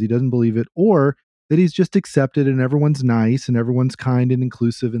disappears because he doesn't believe it, or that he's just accepted and everyone's nice and everyone's kind and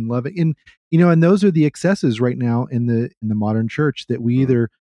inclusive and loving. And and those are the excesses right now in the modern church, that we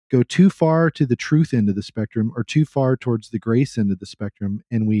either go too far to the truth end of the spectrum or too far towards the grace end of the spectrum,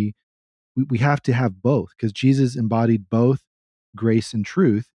 and we have to have both, because Jesus embodied both grace and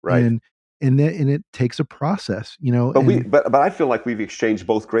truth, Right. and it takes a process, But I feel like we've exchanged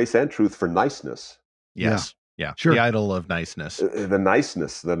both grace and truth for niceness. Yes. Yeah. Sure. The idol of niceness. The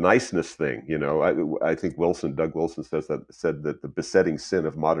niceness thing. I think Doug Wilson said that the besetting sin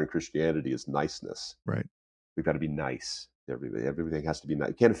of modern Christianity is niceness. Right. We've got to be nice. Everything has to be nice.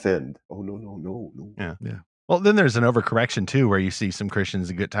 You can't offend. Oh, no. Yeah. Yeah. Well, then there's an overcorrection too, where you see some Christians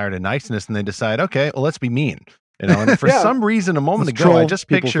that get tired of niceness and they decide, okay, well, let's be mean. And for some reason, a moment ago, I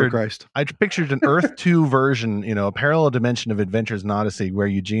pictured an Earth 2 version, a parallel dimension of Adventures in Odyssey, where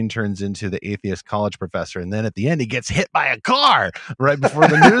Eugene turns into the atheist college professor, and then at the end he gets hit by a car right before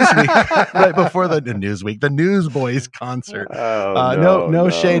the the Newsboys concert. No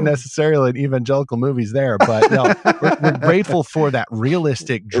shade necessarily in evangelical movies there, but no, we're grateful for that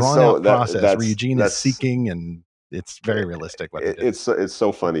realistic, drawn out process where Eugene is seeking, and it's very realistic what they did. It's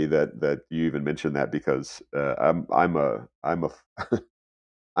so funny that you even mentioned that, because I'm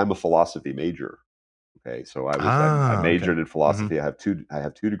a philosophy major. Okay, so I majored in philosophy. Mm-hmm. I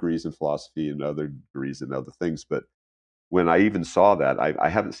have 2 degrees in philosophy and other degrees in other things. But when I even saw that, I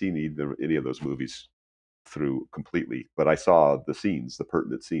haven't seen any of those movies through completely, but I saw the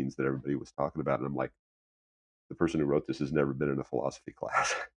pertinent scenes that everybody was talking about, and I'm like, the person who wrote this has never been in a philosophy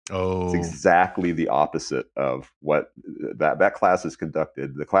class. Oh, it's exactly the opposite of what that class is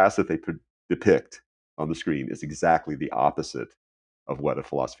conducted. The class that they depict on the screen is exactly the opposite of what a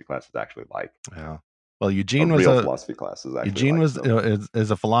philosophy class is actually like. Yeah. Well, Eugene was a philosophy class.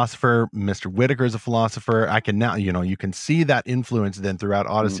 Is a philosopher. Mr. Whitaker is a philosopher. I can now, you can see that influence then throughout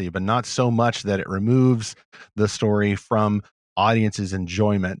Odyssey, but not so much that it removes the story from audience's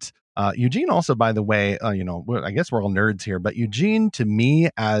enjoyment. Eugene also, by the way, I guess we're all nerds here, but Eugene, to me,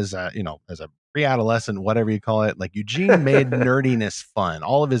 as a pre-adolescent, whatever you call it, like, Eugene made nerdiness fun.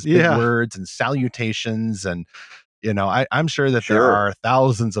 All of his big words and salutations, and I'm sure that there are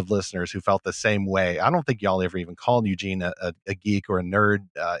thousands of listeners who felt the same way. I don't think y'all ever even called Eugene a geek or a nerd,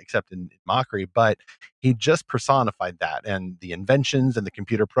 except in mockery, but he just personified that, and the inventions and the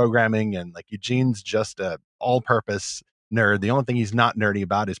computer programming, and like, Eugene's just a all-purpose nerd. The only thing he's not nerdy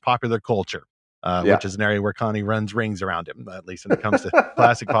about is popular culture, which is an area where Connie runs rings around him, at least when it comes to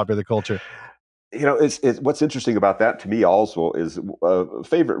classic popular culture. It's what's interesting about that to me also is a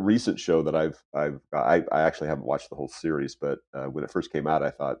favorite recent show that I actually haven't watched the whole series, but when it first came out, I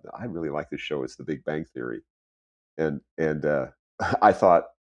thought, I really like this show. It's The Big Bang Theory, and I thought,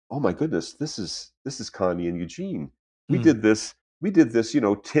 oh my goodness, this is Connie and Eugene. We did this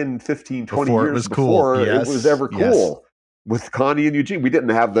 10, 15, 20 years before it was ever cool. With Connie and Eugene, we didn't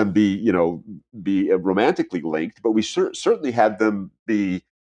have them be romantically linked, but we certainly had them be.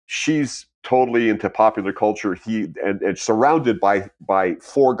 She's totally into popular culture. And surrounded by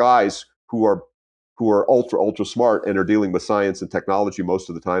 4 guys who are ultra smart and are dealing with science and technology most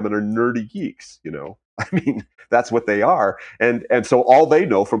of the time and are nerdy geeks. I mean, that's what they are. And so all they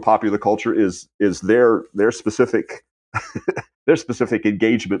know from popular culture is their specific their specific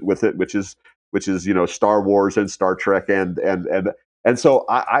engagement with it, which is Star Wars and Star Trek and so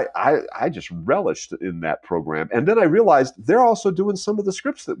I just relished in that program. And then I realized they're also doing some of the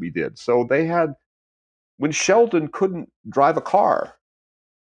scripts that we did. So they had, when Sheldon couldn't drive a car.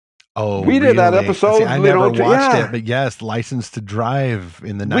 Oh, we did that episode. See, I never watched it, but yes, License to Drive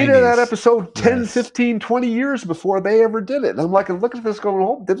in the 90s. We did that episode 10, 15, 20 years before they ever did it. And I'm like, look at this going,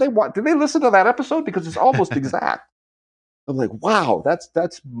 oh, did they listen to that episode? Because it's almost exact. I'm like, wow,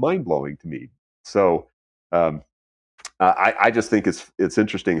 that's mind-blowing to me. So I just think it's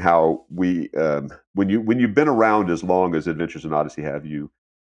interesting how we when you've been around as long as Adventures in Odyssey have, you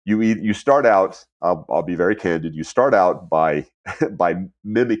start out, I'll be very candid, you start out by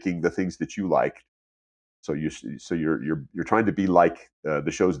mimicking the things that you liked. So you're trying to be like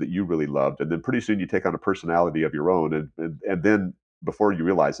the shows that you really loved, and then pretty soon you take on a personality of your own, and then before you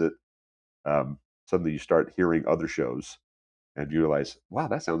realize it, suddenly you start hearing other shows, and you realize, wow,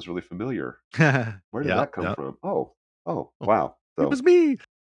 that sounds really familiar. Where did that come from? Oh, wow. So, it was me.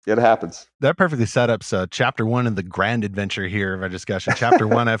 It happens. That perfectly set up chapter 1 in the grand adventure here of our discussion. Chapter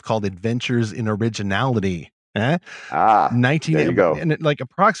 1 I've called Adventures in Originality. There you go. And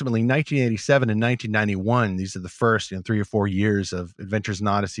approximately 1987 and 1991, these are the first 3 or 4 years of Adventures in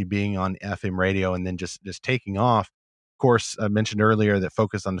Odyssey being on FM radio and then just taking off. Of course, I mentioned earlier that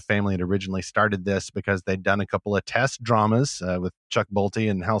Focus on the Family had originally started this because they'd done a couple of test dramas with Chuck Bolte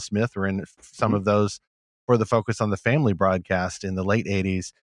and Hal Smith were in some of those for the Focus on the Family broadcast in the late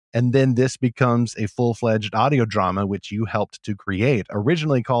 80s. And then this becomes a full-fledged audio drama, which you helped to create,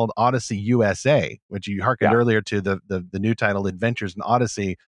 originally called Odyssey USA, which you hearkened earlier to the new title, Adventures in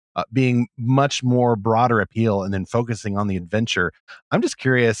Odyssey, being much more broader appeal and then focusing on the adventure. I'm just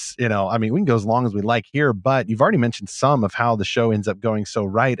curious, we can go as long as we like here, but you've already mentioned some of how the show ends up going so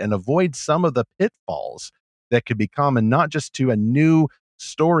right and avoid some of the pitfalls that could be common, not just to a new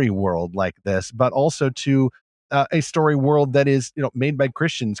story world like this, but also to a story world that is, made by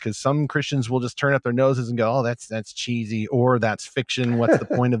Christians, because some Christians will just turn up their noses and go, "Oh, that's cheesy," or "That's fiction. What's the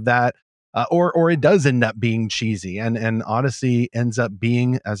point of that?" Or it does end up being cheesy, and Odyssey ends up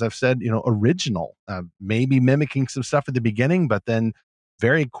being, as I've said, original, maybe mimicking some stuff at the beginning, but then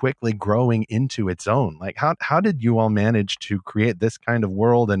very quickly growing into its own. Like, how did you all manage to create this kind of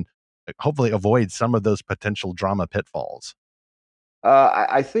world and hopefully avoid some of those potential drama pitfalls?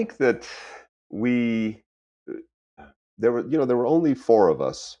 I think that there were only 4 of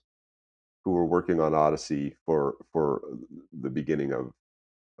us who were working on Odyssey for the beginning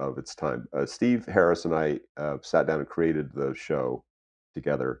of its time. Steve Harris and I sat down and created the show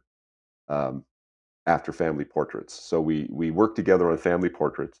together after Family Portraits. So we worked together on Family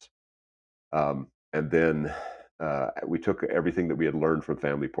Portraits, and then we took everything that we had learned from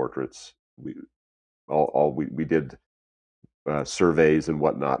Family Portraits. We did surveys and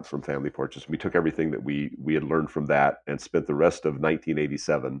whatnot from Family Portraits. We took everything that we had learned from that and spent the rest of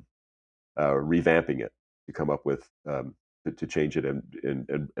 1987 revamping it to come up with to change it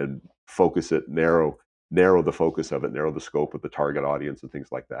and focus it, narrow the focus of it, narrow the scope of the target audience and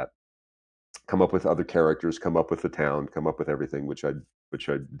things like that. Come up with other characters, come up with the town, come up with everything, which I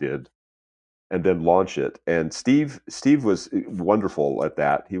did, and then launch it. And Steve was wonderful at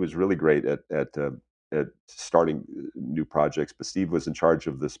that. He was really great at starting new projects, but Steve was in charge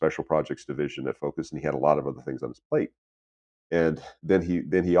of the special projects division at Focus, and he had a lot of other things on his plate. And then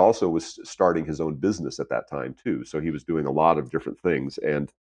he also was starting his own business at that time too. So he was doing a lot of different things,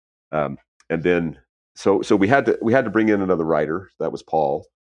 and then so we had to bring in another writer. That was Paul,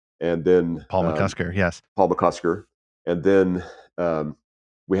 and then Paul McCusker, yes, Paul McCusker, and then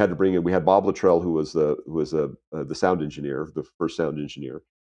we had Bob Luttrell, who was the sound engineer, the first sound engineer.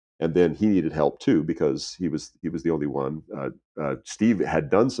 And then he needed help too, because he was the only one. Steve had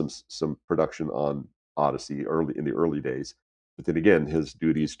done some production on Odyssey in the early days, but then again, his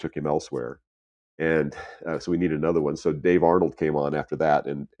duties took him elsewhere, and so we needed another one. So Dave Arnold came on after that,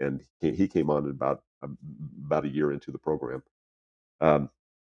 and he came on about a year into the program.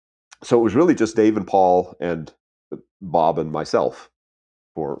 So it was really just Dave and Paul and Bob and myself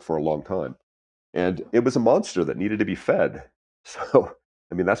for a long time, and it was a monster that needed to be fed. So,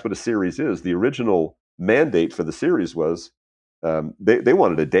 I mean, that's what a series is. The original mandate for the series was they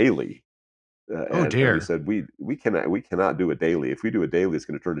wanted a daily. Oh dear! And we said we cannot do a daily. If we do a daily, it's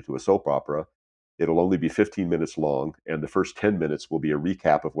going to turn into a soap opera. It'll only be 15 minutes long, and the first 10 minutes will be a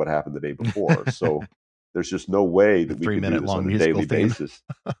recap of what happened the day before. So there's just no way that we could do this on a daily basis.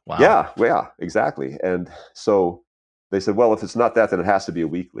 Wow. Yeah, exactly. And so they said, well, if it's not that, then it has to be a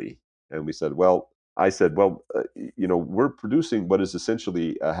weekly. And we said, I said, we're producing what is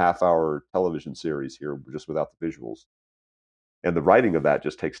essentially a half-hour television series here, just without the visuals. And the writing of that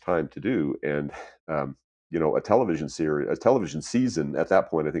just takes time to do. And, a television season at that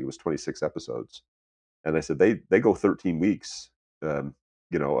point, I think it was 26 episodes. And I said, they go 13 weeks,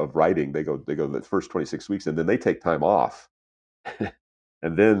 of writing. They go the first 26 weeks, and then they take time off.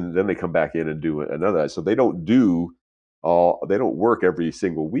 And then they come back in and do another. So they don't work every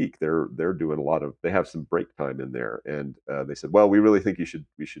single week. They're doing a lot of. They have some break time in there, and they said, "Well, we really think we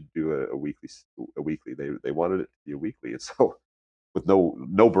should do a weekly. They wanted it to be a weekly, and so with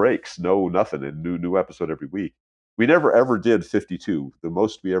no breaks, no nothing, and new episode every week. We never ever did 52. The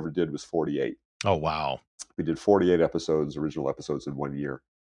most we ever did was 48. Oh wow! We did 48 original episodes in 1 year,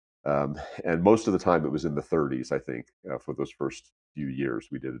 and most of the time it was in the 30s. I think for those first few years,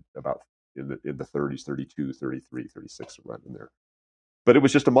 we did about in the 30s, 32, 33, 36, around in there. But it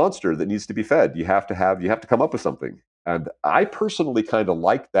was just a monster that needs to be fed. You have to come up with something. And I personally kind of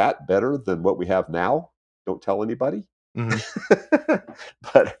like that better than what we have now. Don't tell anybody. Mm-hmm.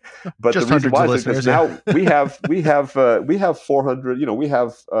 but just the reason why is because now we have 400. We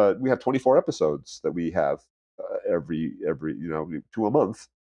have 24 episodes that we have every 2 a month.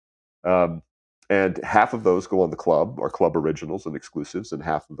 And half of those go on the club, or club originals and exclusives, and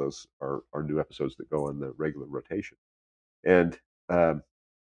half of those are new episodes that go on the regular rotation. And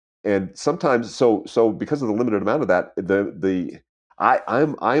sometimes, so because of the limited amount of that,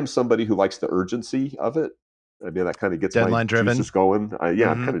 I'm somebody who likes the urgency of it. I mean, that kind of gets deadline my driven. juices going. I'm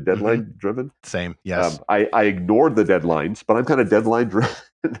kind of deadline driven. Same, yes. I ignored the deadlines, but I'm kind of deadline driven.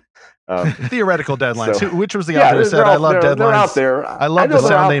 Theoretical deadlines. So, which was the author who said, "I love deadlines. They're out there. I love the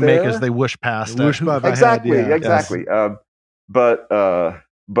sound they make as they whoosh past." Whoosh by my Exactly, head, yeah. exactly.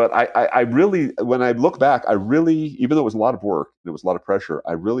 But I really, when I look back, I really, even though it was a lot of work, there was a lot of pressure,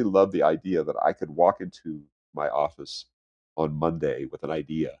 I really loved the idea that I could walk into my office on Monday with an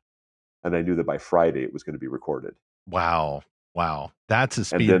idea, and I knew that by Friday it was going to be recorded. Wow. That's a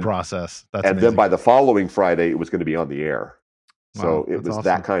speed process. That's and amazing. then by the following Friday, it was going to be on the air. So Wow, it was awesome.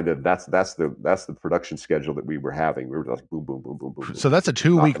 that kind of that's the production schedule that we were having. We were like boom, boom, boom, boom, boom. So that's a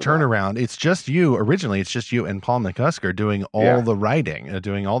 2-week turnaround. It's just you. Originally, it's just you and Paul McCusker doing all the writing,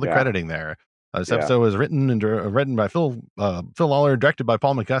 doing all the crediting there. This episode was written by Phil Lawler, directed by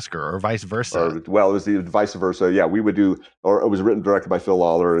Paul McCusker, or vice versa. It was the vice versa. Yeah, we would do, or it was written directed by Phil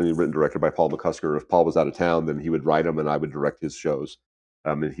Lawler and written directed by Paul McCusker. If Paul was out of town, then he would write them, and I would direct his shows.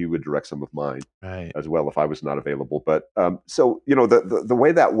 And he would direct some of mine as well if I was not available. But so the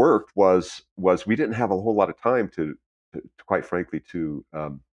way that worked was we didn't have a whole lot of time to quite frankly to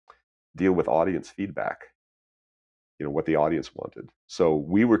deal with audience feedback. What the audience wanted. So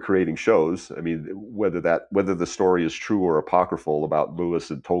we were creating shows. I mean, whether the story is true or apocryphal about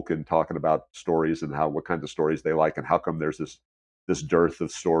Lewis and Tolkien talking about stories and what kinds of stories they like, and how come there's this dearth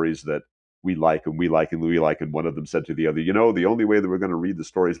of stories that we like, and one of them said to the other, the only way that we're going to read the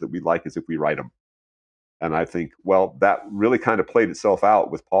stories that we like is if we write them. And I think, well, that really kind of played itself out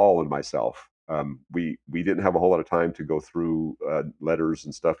with Paul and myself. We didn't have a whole lot of time to go through letters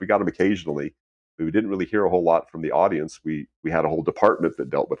and stuff. We got them occasionally, but we didn't really hear a whole lot from the audience. We had a whole department that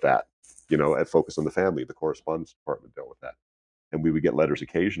dealt with that, at Focus on the Family. The correspondence department dealt with that. And we would get letters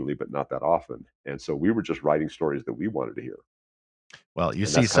occasionally, but not that often. And so we were just writing stories that we wanted to hear. Well, you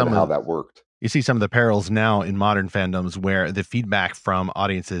see some of how that worked. You see some of the perils now in modern fandoms where the feedback from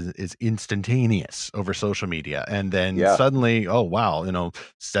audiences is instantaneous over social media. And then suddenly, oh, wow,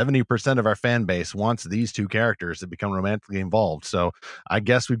 70% of our fan base wants these two characters to become romantically involved. So I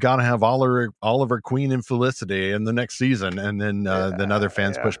guess we've got to have Oliver Queen and Felicity in the next season. And then other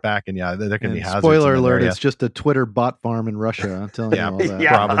fans push back. And there can be hazards. Spoiler alert, it's just a Twitter bot farm in Russia. I'm telling you all that.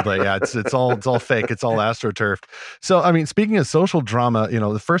 Probably. Yeah, it's all fake. It's all astroturf. So, I mean, speaking of social drama,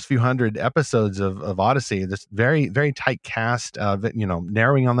 the first few hundred episodes of Odyssey, this very, very tight cast,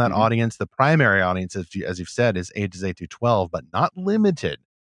 narrowing on that audience. The primary audience, as you've said, is ages 8 to 12, but not limited.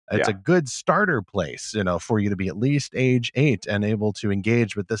 It's a good starter place, for you to be at least age 8 and able to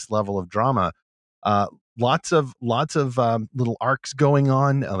engage with this level of drama. Lots of little arcs going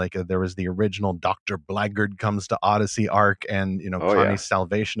on. There was the original Dr. Blackguard comes to Odyssey arc, and Connie's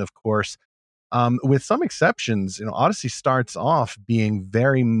salvation, of course. With some exceptions, Odyssey starts off being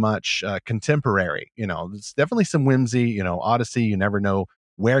very much contemporary. There's definitely some whimsy. Odyssey, you never know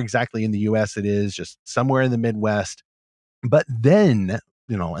where exactly in the U.S. it is, just somewhere in the Midwest. But then,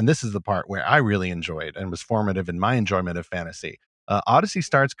 and this is the part where I really enjoyed and was formative in my enjoyment of fantasy. Odyssey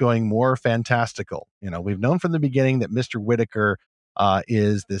starts going more fantastical. We've known from the beginning that Mr. Whitaker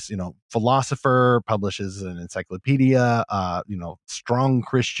is this, philosopher, publishes an encyclopedia, strong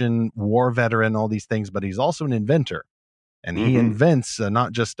Christian war veteran, all these things, but he's also an inventor. And he invents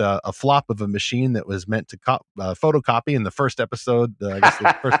not just a flop of a machine that was meant to photocopy in the first episode. I guess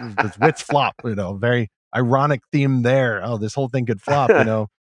the first was Wit's flop, very ironic theme there. Oh, this whole thing could flop,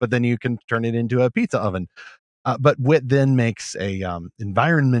 but then you can turn it into a pizza oven. But Wit then makes a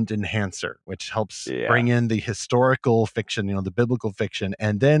environment enhancer, which helps bring in the historical fiction, the biblical fiction.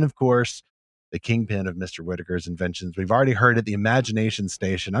 And then, of course, the kingpin of Mr. Whitaker's inventions. We've already heard at the Imagination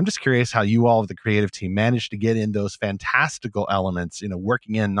Station. I'm just curious how you all of the creative team managed to get in those fantastical elements,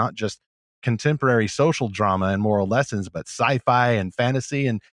 working in not just contemporary social drama and moral lessons, but sci-fi and fantasy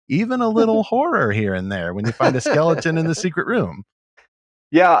and even a little horror here and there when you find a skeleton in the secret room.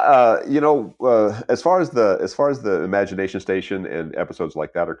 Yeah, as far as the Imagination Station and episodes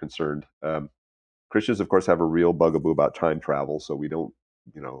like that are concerned, Christians, of course, have a real bugaboo about time travel. So we don't,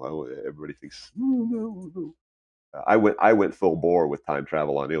 everybody thinks, no. I went full bore with time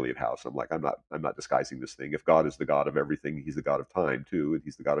travel on Iliad House. I'm like, I'm not disguising this thing. If God is the God of everything, He's the God of time too, and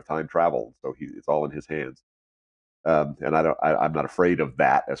He's the God of time travel. So it's all in His hands. And I'm not afraid of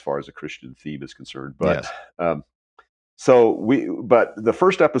that as far as a Christian theme is concerned. But but the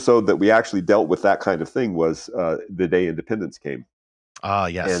first episode that we actually dealt with that kind of thing was the day Independence came. Ah,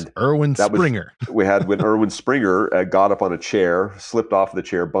 yes. And Erwin Springer. We had when Erwin Springer got up on a chair, slipped off the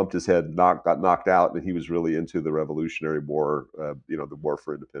chair, bumped his head, got knocked out, and he was really into the Revolutionary War, the war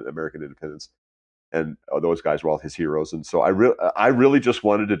for American independence. And those guys were all his heroes. And so I really just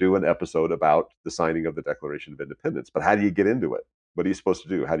wanted to do an episode about the signing of the Declaration of Independence. But how do you get into it? What are you supposed to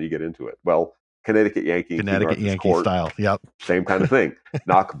do? How do you get into it? Well, Connecticut Yankee, Connecticut Yankee style. Yep. Same kind of thing.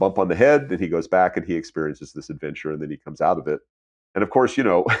 Knock, bump on the head, and he goes back and he experiences this adventure, and then he comes out of it. And of course,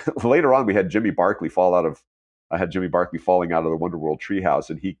 later on we had Jimmy Barkley falling out of the Wonderworld treehouse,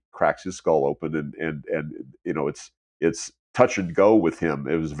 and he cracks his skull open, and it's touch and go with him.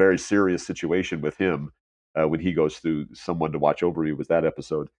 It was a very serious situation with him when he goes through Someone to Watch Over Me was that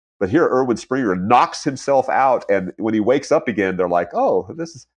episode. But here, Erwin Springer knocks himself out, and when he wakes up again, they're like, "Oh,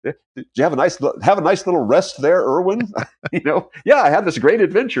 did you have a nice little rest there, Erwin?" Yeah, I had this great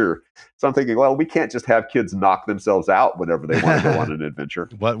adventure. So I'm thinking, well, we can't just have kids knock themselves out whenever they want to go on an adventure.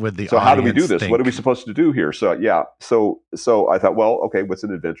 What would the so how do we do this? think? What are we supposed to do here? So yeah, so I thought, well, okay, what's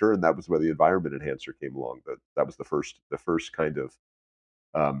an adventure? And that was where the environment enhancer came along. That was the first kind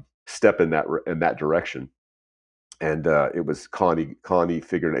of step in that direction. And it was Connie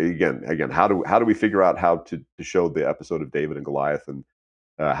figuring again how do we figure out how to show the episode of David and Goliath, and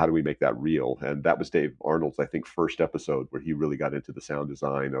how do we make that real? And that was Dave Arnold's, I think, first episode where he really got into the sound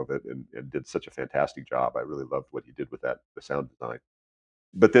design of it and did such a fantastic job. I really loved what he did with the sound design.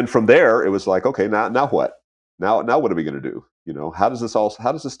 But then from there, it was like, okay, now what? Now what are we going to do? How does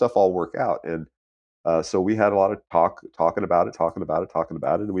this stuff all work out? And so we had a lot of talking about it,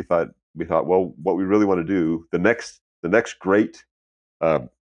 and we thought, well, what we really want to do, the next great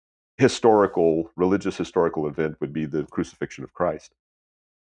religious historical event would be the crucifixion of Christ,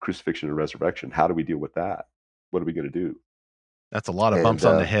 crucifixion and resurrection. How do we deal with that? What are we going to do? That's a lot of bumps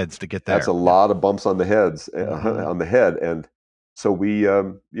on the heads to get there. That's a lot of bumps on the heads, on the head, and so we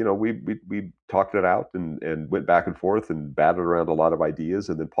talked it out and went back and forth and batted around a lot of ideas,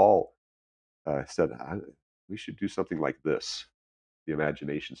 and then Paul said, we should do something like this, the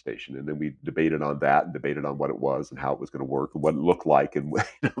Imagination Station. And then we debated on that and debated on what it was and how it was going to work and what it looked like. And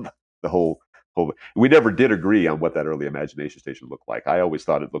the whole, we never did agree on what that early Imagination Station looked like. I always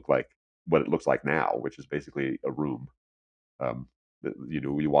thought it looked like what it looks like now, which is basically a room.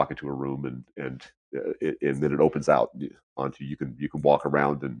 You walk into a room and then it opens out onto, you can walk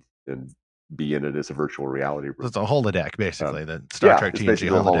around and be in it as a virtual reality room. It's a holodeck, basically. The Star Trek TNG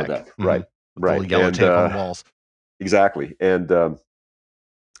holodeck. Right. Right. Yellow tape on the walls. Exactly. And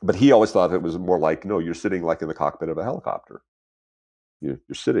but he always thought it was more like, no, you're sitting like in the cockpit of a helicopter. You're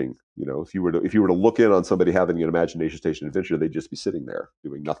sitting, if you were to look in on somebody having an Imagination Station adventure, they'd just be sitting there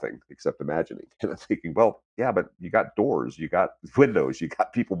doing nothing except imagining. And I'm thinking, well, yeah, but you got doors, you got windows, you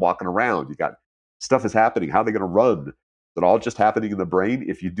got people walking around, you got stuff is happening. How are they going to run? Is it all just happening in the brain?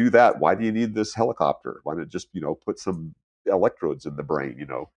 If you do that, why do you need this helicopter? Why not just, put some electrodes in the brain,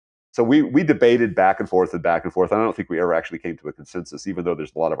 So we debated back and forth. And I don't think we ever actually came to a consensus, even though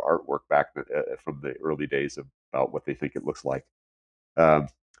there's a lot of artwork back from the early days about what they think it looks like.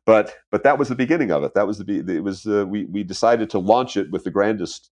 But that was the beginning of it. That was we decided to launch it with the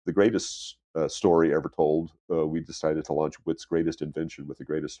greatest story ever told. We decided to launch Whit's greatest invention with the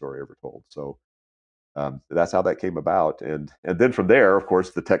greatest story ever told. So that's how that came about. And then from there, of course,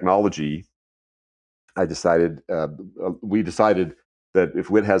 the technology. We decided that if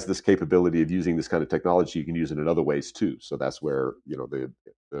Whit has this capability of using this kind of technology, you can use it in other ways too. So that's where the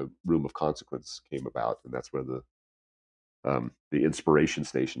Room of Consequence came about, and that's where the Inspiration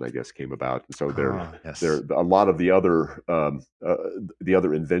Station, I guess, came about. And so there a lot of the other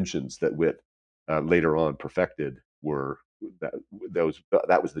inventions that Whit later on perfected were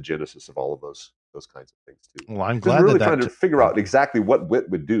that was the genesis of all of those kinds of things too. Well, I'm glad really trying to figure out exactly what Whit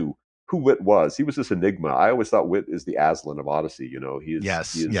would do. Who Whit was. He was this enigma. I always thought Whit is the Aslan of Odyssey.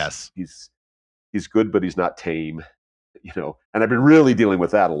 He's good, but he's not tame. And I've been really dealing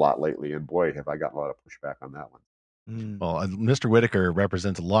with that a lot lately. And boy, have I gotten a lot of pushback on that one. Well, Mr. Whitaker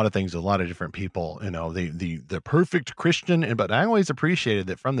represents a lot of things to a lot of different people. The perfect Christian, but I always appreciated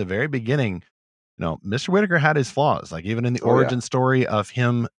that from the very beginning. Mr. Whitaker had his flaws, like even in the origin story of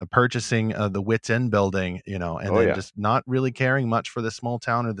him purchasing the Wits End building, just not really caring much for this small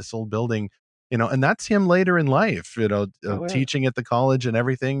town or this old building, and that's him later in life, teaching at the college and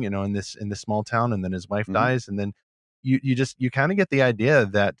everything, in this small town. And then his wife dies. And then you kind of get the idea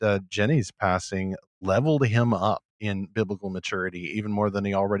that Jenny's passing leveled him up in biblical maturity even more than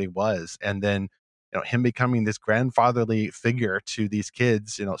he already was. And then him becoming this grandfatherly figure to these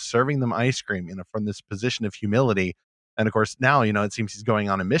kids, serving them ice cream, from this position of humility. And of course, now, it seems he's going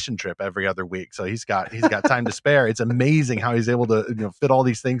on a mission trip every other week. So he's got time to spare. It's amazing how he's able to, fit all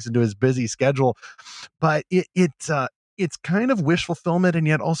these things into his busy schedule. But it's kind of wish fulfillment and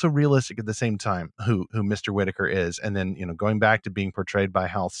yet also realistic at the same time, who Mr. Whitaker is. And then, going back to being portrayed by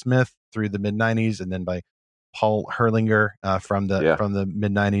Hal Smith through the mid-90s and then by Paul Herlinger from the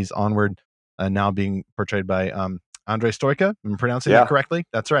mid-90s onward. Now being portrayed by Andrei Stoica. I'm pronouncing that correctly.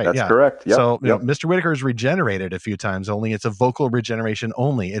 That's right. That's correct. Yep. So Mr. Whitaker is regenerated a few times, only it's a vocal regeneration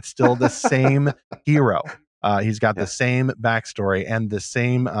only. It's still the same hero. He's got the same backstory and the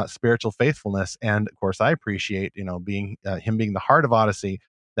same spiritual faithfulness. And of course, I appreciate, being him being the heart of Odyssey,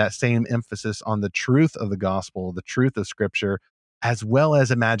 that same emphasis on the truth of the gospel, the truth of scripture, as well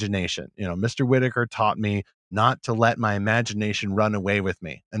as imagination. Mr. Whitaker taught me not to let my imagination run away with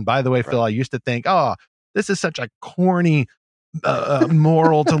me. And by the way, Phil, I used to think, this is such a corny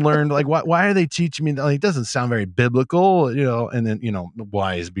moral to learn. Like, why are they teaching me that? Like, it doesn't sound very biblical, and then,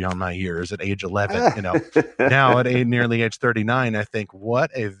 wise beyond my years at age 11, now at nearly age 39, I think,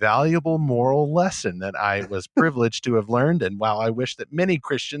 what a valuable moral lesson that I was privileged to have learned. And wow, I wish that many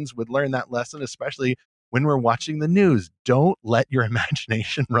Christians would learn that lesson, especially when we're watching the news. Don't let your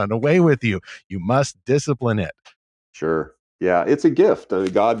imagination run away with you. You must discipline it. Sure. Yeah, it's a gift.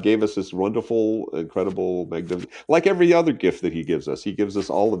 God gave us this wonderful, incredible, magnificent, like every other gift that He gives us. He gives us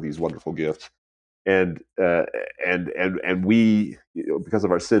all of these wonderful gifts, and we, because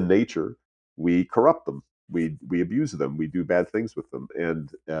of our sin nature, we corrupt them, we abuse them, we do bad things with them, and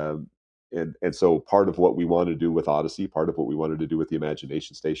so part of what we want to do with Odyssey, part of what we wanted to do with the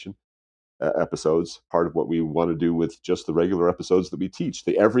Imagination Station episodes, part of what we want to do with just the regular episodes that we teach,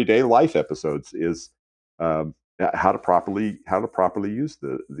 the everyday life episodes, is how to properly use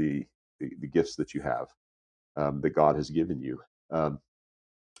the gifts that you have, that God has given you,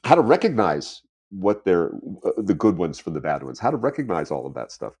 how to recognize what they're the good ones from the bad ones, how to recognize all of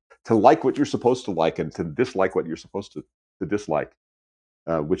that stuff, to like what you're supposed to like and to dislike what you're supposed to dislike,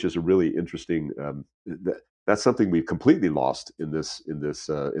 which is a really interesting. That's something we've completely lost in this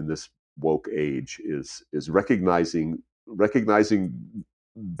woke age, is recognizing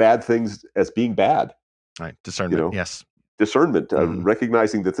bad things as being bad. Right. Discernment. Yes. Discernment,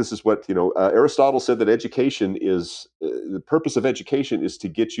 recognizing that this is what, Aristotle said, that education is, the purpose of education is to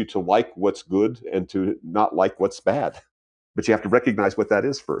get you to like what's good and to not like what's bad. But you have to recognize what that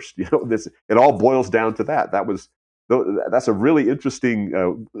is first. It all boils down to that. That's a really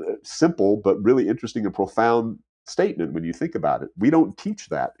interesting, simple, but really interesting and profound statement when you think about it. We don't teach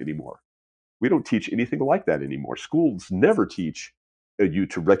that anymore. We don't teach anything like that anymore. Schools never teach you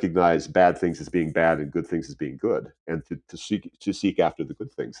to recognize bad things as being bad and good things as being good, and to seek after the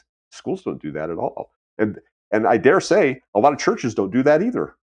good things. Schools don't do that at all, and I dare say a lot of churches don't do that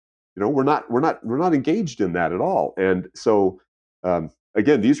either. We're not engaged in that at all. And so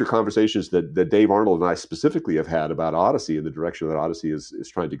again, these are conversations that Dave Arnold and I specifically have had about Odyssey and the direction that Odyssey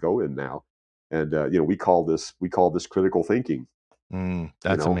is trying to go in now. And we call this critical thinking.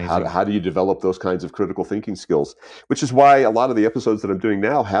 That's amazing. How do you develop those kinds of critical thinking skills? Which is why a lot of the episodes that I'm doing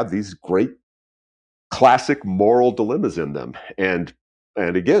now have these great classic moral dilemmas in them. And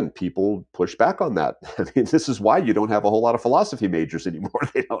again, people push back on that. I mean, this is why you don't have a whole lot of philosophy majors anymore.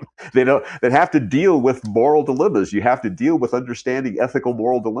 They have to deal with moral dilemmas. You have to deal with understanding ethical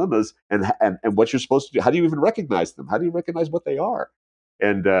moral dilemmas and what you're supposed to do. How do you even recognize them? How do you recognize what they are?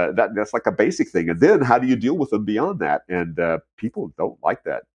 And that's like a basic thing. And then how do you deal with them beyond that? And people don't like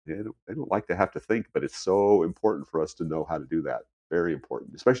that. They don't like to have to think, but it's so important for us to know how to do that. Very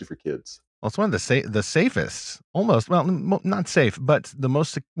important, especially for kids. Well, it's one of the safest, almost, well, not safe, but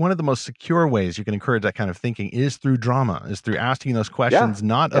one of the most secure ways you can encourage that kind of thinking is through drama, is through asking those questions,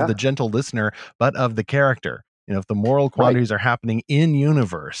 not of the gentle listener, but of the character. If the moral quandaries are happening in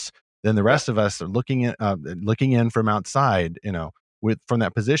universe, then the rest of us are looking in from outside, from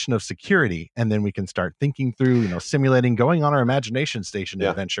that position of security, and then we can start thinking through, simulating, going on our imagination station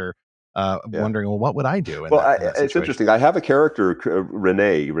adventure, wondering, well, what would I do? In that it's interesting. I have a character,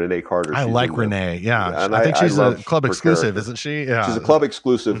 Renee Carter. I like Renee. Yeah, I think she's a club exclusive, isn't she? Yeah, she's a club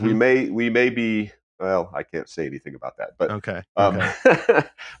exclusive. Mm-hmm. We may be. Well, I can't say anything about that, but okay.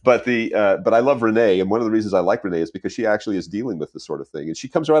 But I love Renee, and one of the reasons I like Renee is because she actually is dealing with this sort of thing, and she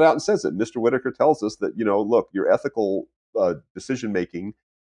comes right out and says it. Mr. Whitaker tells us that look, your ethical decision making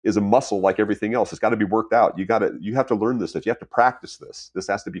is a muscle like everything else. It's got to be worked out. You have to learn this stuff. You have to practice this. This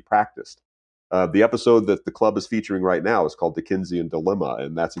has to be practiced. The episode that the club is featuring right now is called Dickensian Dilemma,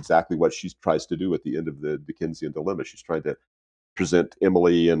 and that's exactly what she tries to do at the end of the Dickensian Dilemma. She's trying to present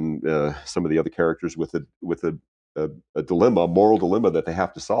Emily and some of the other characters with a dilemma, a moral dilemma that they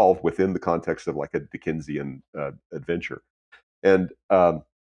have to solve within the context of like a Dickensian adventure. And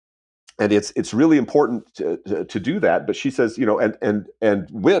it's really important to do that. But she says, and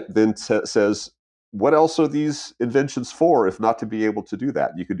Wit then says, what else are these inventions for if not to be able to do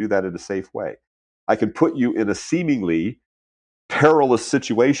that? You can do that in a safe way. I can put you in a seemingly perilous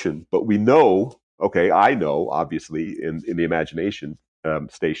situation, but we know, I know, obviously, in the imagination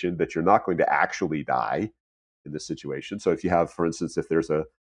station, that you're not going to actually die. in this situation. So if you have, for instance, if there's the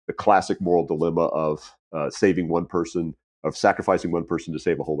classic moral dilemma of saving one person, of sacrificing one person to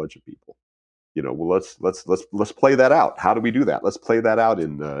save a whole bunch of people, well, let's play that out. How do we do that? Let's play that out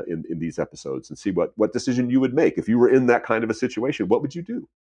in these episodes and see what decision you would make if you were in that kind of a situation. What would you do?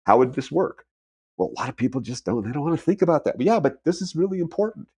 How would this work? Well, a lot of people just don't want to think about that. But yeah, but this is really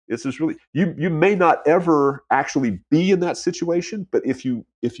important. This is really, you may not ever actually be in that situation, but if you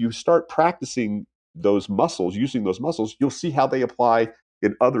start practicing those muscles, using those muscles, you'll see how they apply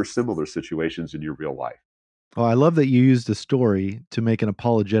in other similar situations in your real life. Oh, I love that you used a story to make an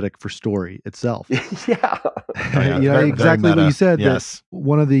apologetic for story itself. Yeah. Exactly what you said. Yes. That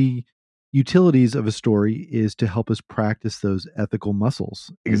one of the utilities of a story is to help us practice those ethical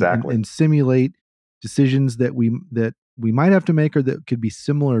muscles. Exactly. And simulate decisions that we might have to make, or that could be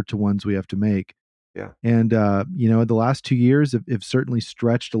similar to ones we have to make. Yeah. And, the last 2 years have certainly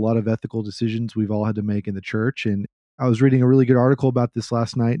stretched a lot of ethical decisions we've all had to make in the church. And I was reading a really good article about this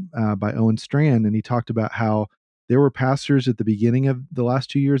last night by Owen Strachan, and he talked about how there were pastors at the beginning of the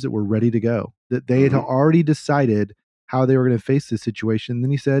last 2 years that were ready to go, that they had already decided how they were going to face this situation. And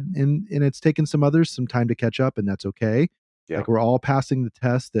then he said, and it's taken some others some time to catch up, and that's okay. Yeah. Like, we're all passing the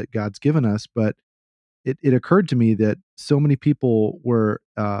test that God's given us. But it occurred to me that so many people were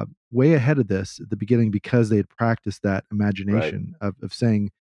way ahead of this at the beginning because they had practiced that imagination of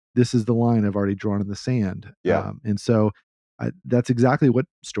saying, this is the line I've already drawn in the sand. Yeah. And so that's exactly what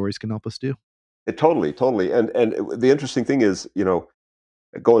stories can help us do. Totally. And the interesting thing is,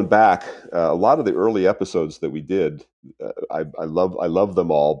 going back, a lot of the early episodes that we did, I love them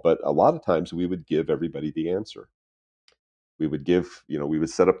all, but a lot of times we would give everybody the answer. We would we would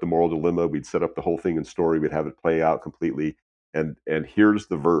set up the moral dilemma, we'd set up the whole thing in story, we'd have it play out completely, and here's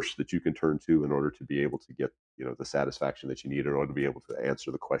the verse that you can turn to in order to be able to get, the satisfaction that you need in order to be able to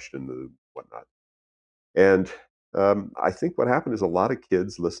answer the question and whatnot. And I think what happened is a lot of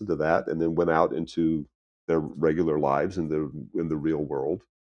kids listened to that and then went out into their regular lives in the real world,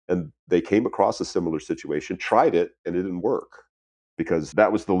 and they came across a similar situation, tried it, and it didn't work, because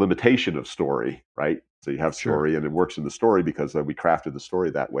that was the limitation of story, right? So you have story, and it works in the story because we crafted the story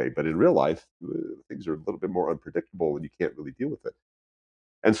that way. But in real life, things are a little bit more unpredictable, and you can't really deal with it.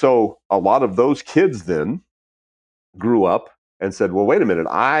 And so a lot of those kids then grew up and said, well, wait a minute,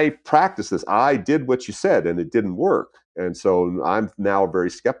 I practiced this. I did what you said, and it didn't work. And so I'm now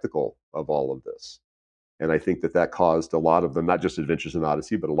very skeptical of all of this. And I think that caused a lot of them, not just Adventures in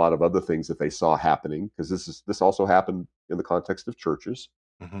Odyssey, but a lot of other things that they saw happening, because this also happened in the context of churches.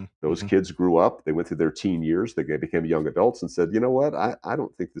 Those kids grew up, they went through their teen years, they became young adults and said, you know what, I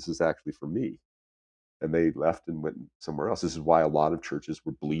don't think this is actually for me. And they left and went somewhere else. This is why a lot of churches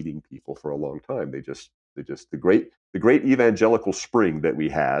were bleeding people for a long time. The great evangelical spring that we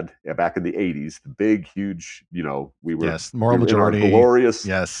had back in the 80s, the big, huge, we were moral majority,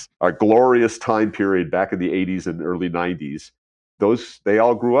 our glorious time period back in the 80s and early 90s. They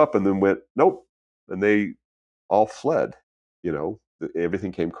all grew up and then went, nope, and they all fled.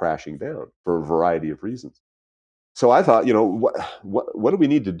 Everything came crashing down for a variety of reasons. So I thought, what do we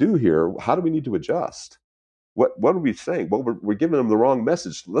need to do here? How do we need to adjust? What are we saying? Well, we're giving them the wrong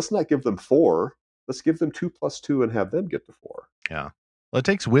message. Let's not give them 4. Let's give them 2 + 2 and have them get to 4. Yeah. Well, it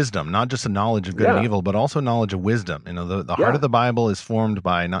takes wisdom, not just a knowledge of good and evil, but also knowledge of wisdom. The heart of the Bible is formed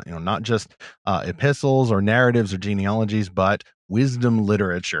by not just epistles or narratives or genealogies, but wisdom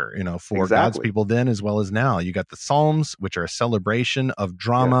literature, for God's people then as well as now. You got the Psalms, which are a celebration of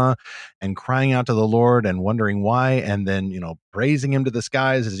drama and crying out to the Lord and wondering why, and then, praising him to the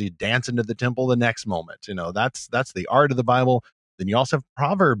skies as you dance into the temple the next moment. That's the art of the Bible. Then you also have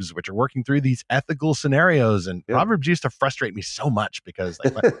Proverbs, which are working through these ethical scenarios. And Proverbs used to frustrate me so much because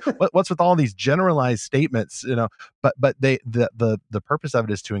what's with all these generalized statements, but the purpose of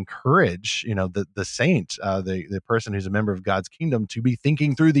it is to encourage, the saint, the person who's a member of God's kingdom, to be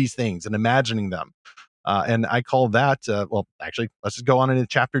thinking through these things and imagining them. And I call that, actually, let's just go on into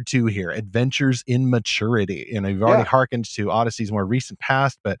chapter 2 here, Adventures in Maturity. You've already hearkened to Odyssey's more recent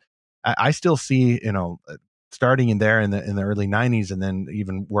past, but I still see, starting in the early 90s and then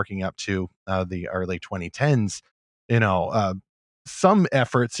even working up to the early 2010s, some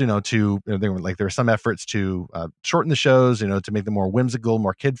efforts, there were some efforts to shorten the shows, to make them more whimsical,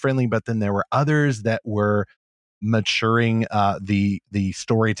 more kid friendly, but then there were others that were maturing the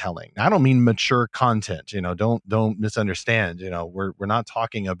storytelling. I don't mean mature content, don't misunderstand. We're not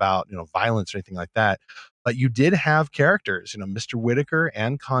talking about violence or anything like that. But you did have characters, Mr. Whitaker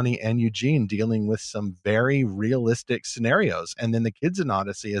and Connie and Eugene dealing with some very realistic scenarios. And then the kids in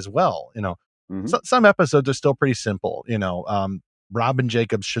Odyssey as well. Some episodes are still pretty simple. Robin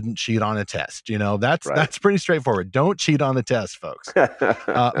Jacobs shouldn't cheat on a test. That's Right. that's pretty straightforward. Don't cheat on the test, folks.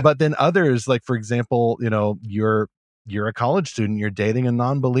 But then others, like for example, you're a college student, you're dating a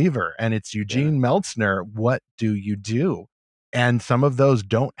non-believer, and it's Eugene Meltzner. What do you do? And some of those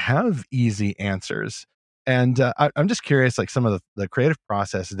don't have easy answers. And I'm just curious, like some of the creative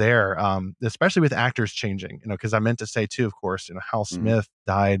process there, especially with actors changing, because I meant to say too, of course, Hal Smith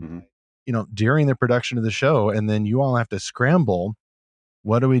died, during the production of the show, and then you all have to scramble.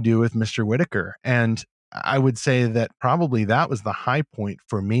 What do we do with Mr. Whitaker? And I would say that probably that was the high point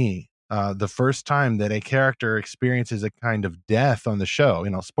for me. The first time that a character experiences a kind of death on the show,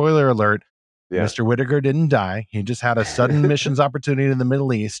 spoiler alert, Mr. Whitaker didn't die. He just had a sudden missions opportunity in the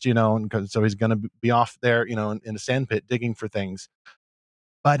Middle East, and so he's going to be off there, in a sandpit digging for things.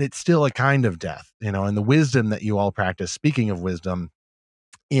 But it's still a kind of death, and the wisdom that you all practice, speaking of wisdom,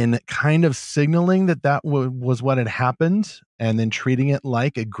 in kind of signaling that was what had happened, and then treating it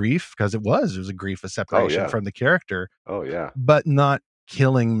like a grief, because it was a grief of separation from the character. Oh, yeah. But not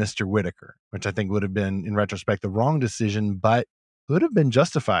killing Mr. Whitaker, which I think would have been, in retrospect, the wrong decision, but would have been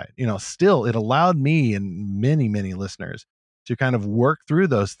justified. Still, it allowed me and many, many listeners to kind of work through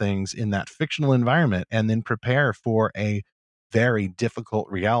those things in that fictional environment and then prepare for a very difficult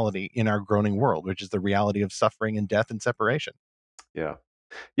reality in our groaning world, which is the reality of suffering and death and separation. Yeah.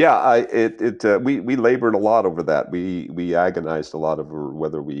 Yeah, we labored a lot over that. We agonized a lot over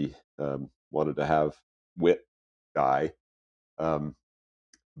whether we wanted to have Whit die,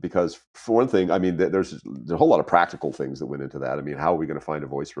 because for one thing, I mean, there's a whole lot of practical things that went into that. I mean, how are we going to find a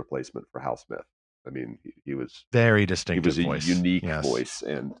voice replacement for Hal Smith? I mean, he was very distinctive. He was a voice. unique voice,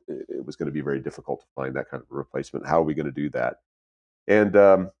 and it was going to be very difficult to find that kind of a replacement. How are we going to do that? And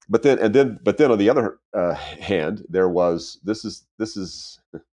but then on the other hand, there was this is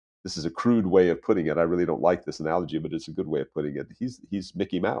a crude way of putting it. I really don't like this analogy, but it's a good way of putting it. He's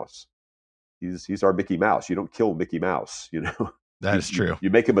Mickey Mouse. He's our Mickey Mouse. You don't kill Mickey Mouse, That is true.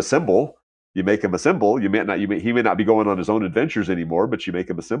 You make him a symbol. He may not be going on his own adventures anymore, but you make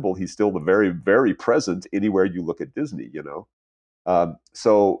him a symbol. He's still the very, very present anywhere you look at Disney.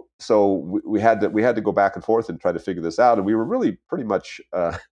 So we had to go back and forth and try to figure this out, and we were really pretty much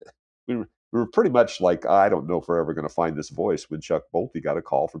we were pretty much like, I don't know if we're ever going to find this voice, when Chuck Bolte got a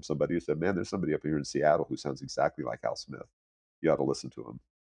call from somebody who said, man, there's somebody up here in Seattle who sounds exactly like Hal Smith. You ought to listen to him.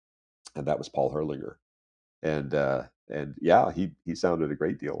 And that was Paul Herlinger. And yeah, he sounded a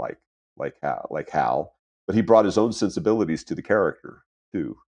great deal like Hal, but he brought his own sensibilities to the character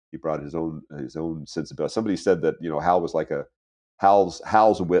too. He brought his own sensibility. Somebody said that, Hal was like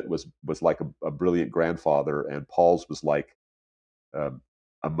Hal's wit was like a brilliant grandfather, and Paul's was like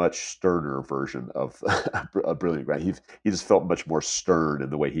a much sterner version of a brilliant grandfather. He just felt much more stern in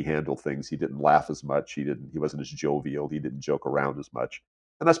the way he handled things. He didn't laugh as much. He wasn't as jovial. He didn't joke around as much,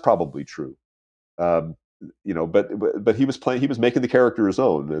 and that's probably true. But he was making the character his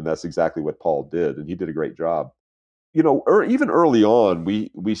own, and that's exactly what Paul did, and he did a great job. Even early on,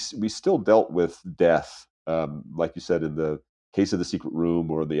 we still dealt with death, like you said, in the Case of the Secret Room,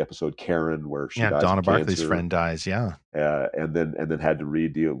 or the episode Karen, where she dies Donna of Barclay's cancer, friend dies, and then had to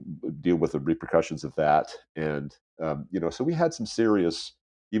deal with the repercussions of that, and so we had some serious,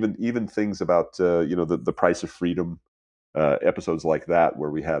 even things about the price of freedom, episodes like that, where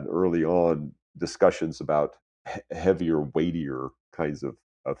we had early on discussions about heavier, weightier kinds of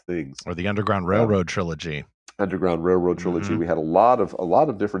things, or the Underground Railroad trilogy. Underground Railroad trilogy. We had a lot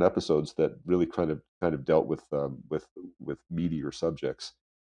of different episodes that really kind of dealt with meatier subjects.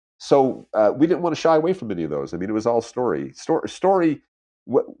 So we didn't want to shy away from any of those. I mean, it was all story.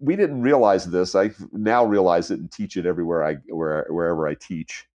 We didn't realize this. I now realize it and teach it wherever I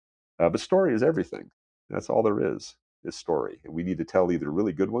teach. But story is everything. That's all there is story, and we need to tell either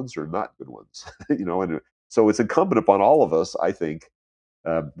really good ones or not good ones. And so it's incumbent upon all of us, I think.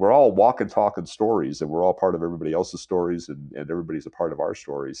 We're all walking, talking stories, and we're all part of everybody else's stories, and everybody's a part of our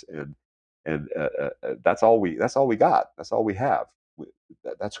stories, and that's all we got. That's all we have.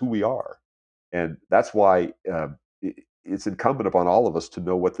 That's who we are, and that's why it's incumbent upon all of us to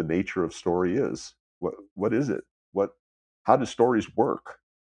know what the nature of story is. What is it? How do stories work?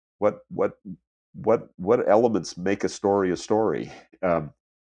 What elements make a story a story?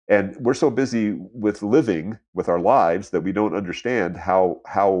 And we're so busy with living with our lives that we don't understand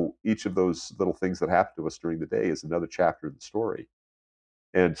how each of those little things that happen to us during the day is another chapter in the story.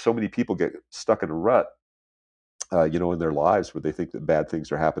 And so many people get stuck in a rut, in their lives, where they think that bad things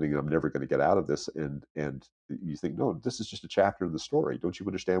are happening and I'm never going to get out of this. And you think, no, this is just a chapter in the story. Don't you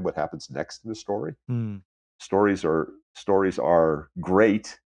understand what happens next in the story? Stories are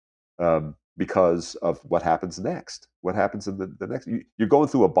great, because of what happens next. What happens in the next? You're going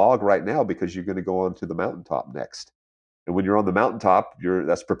through a bog right now because you're going to go on to the mountaintop next. And when you're on the mountaintop,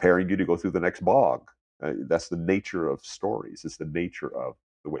 that's preparing you to go through the next bog. That's the nature of stories. It's the nature of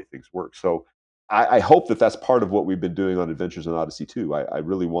the way things work. So I hope that that's part of what we've been doing on Adventures in Odyssey too. I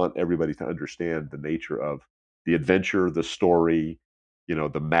really want everybody to understand the nature of the adventure, the story,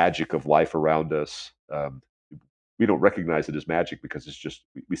 the magic of life around us. We don't recognize it as magic because it's just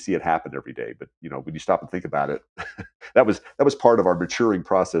we see it happen every day. But when you stop and think about it, that was part of our maturing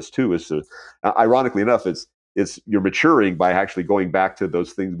process too. Is to, ironically enough, it's you're maturing by actually going back to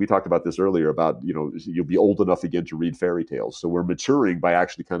those things we talked about this earlier about you'll be old enough again to read fairy tales. So we're maturing by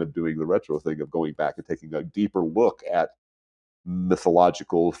actually kind of doing the retro thing of going back and taking a deeper look at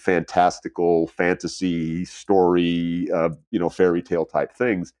mythological, fantastical, fantasy story, fairy tale type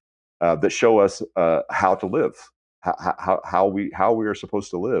things that show us how to live. How we are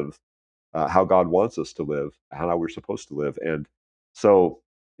supposed to live, how God wants us to live, how we're supposed to live, and so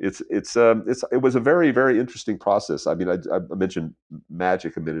it was a very, very interesting process. I mean, I mentioned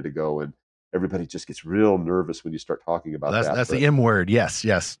magic a minute ago, and everybody just gets real nervous when you start talking about that. That's the M word. Yes.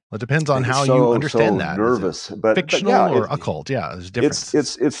 It depends on how you understand that. Nervous, but fictional or occult. Yeah, there's difference.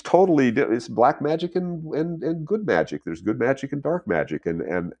 It's totally it's black magic and good magic. There's good magic and dark magic,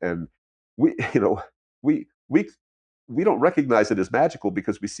 and we don't recognize it as magical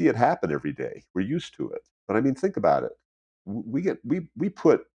because we see it happen every day. We're used to it. But I mean, think about it. We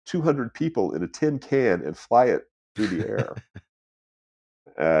put 200 people in a tin can and fly it through the air.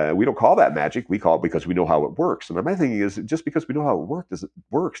 We don't call that magic. We call it because we know how it works. And my thinking is, just because we know how it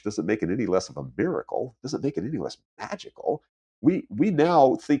works doesn't make it any less of a miracle. Doesn't make it any less magical. We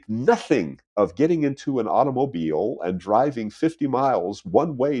now think nothing of getting into an automobile and driving 50 miles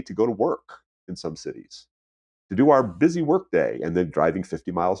one way to go to work in some cities, to do our busy work day, and then driving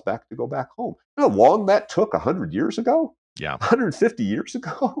 50 miles back to go back home. You know how long that took 100 years ago? Yeah. 150 years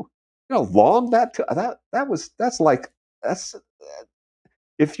ago? You know how long that took? That's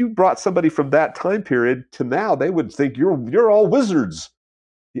if you brought somebody from that time period to now, they would think you're all wizards.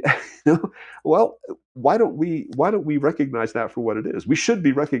 Well, why don't we recognize that for what it is? We should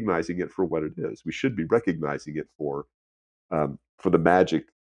be recognizing it for what it is. We should be recognizing it for the magic,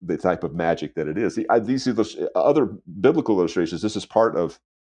 the type of magic that it is. These are those other biblical illustrations. This is part of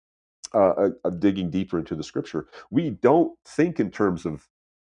digging deeper into the scripture. We don't think in terms of,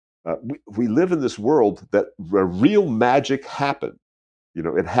 we live in this world that real magic happened.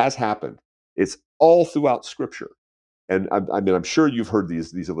 It has happened. It's all throughout scripture. And I'm sure you've heard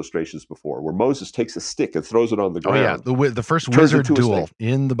these illustrations before, where Moses takes a stick and throws it on the ground. Oh yeah, the first wizard duel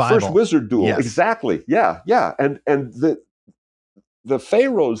in the Bible. First wizard duel, yes. Exactly. Yeah. And the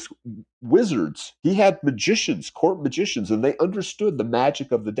Pharaoh's wizards, he had magicians, court magicians, and they understood the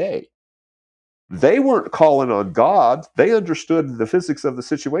magic of the day. They weren't calling on God. They understood the physics of the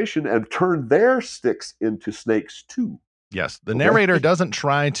situation and turned their sticks into snakes too. Yes, the narrator doesn't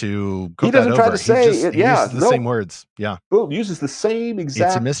try to cook he doesn't that try over. to say he uses the same words. Yeah. Boom, uses the same exact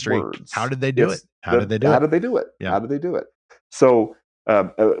It's a mystery. words. How did they do it? How did they do it? Yeah. How did they do it? So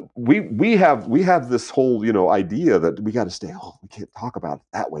we have this whole idea that we got to stay. Oh, we can't talk about it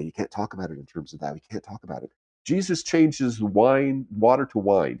that way. You can't talk about it in terms of that. We can't talk about it. Jesus changes water to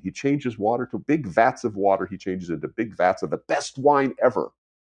wine. He changes water to big vats of water. He changes into big vats of the best wine ever.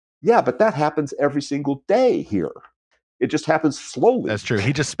 Yeah, but that happens every single day here. It just happens slowly. That's true.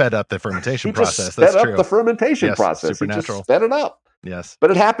 He just sped up the fermentation process. That's true. The fermentation process. Supernatural. He just sped it up. Yes. But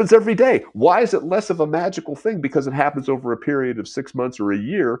it happens every day. Why is it less of a magical thing? Because it happens over a period of 6 months or a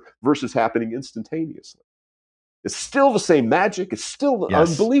year versus happening instantaneously. It's still the same magic. It's still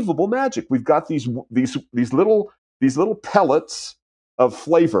unbelievable magic. We've got these little pellets of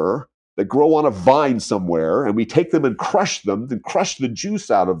flavor that grow on a vine somewhere, and we take them and crush the juice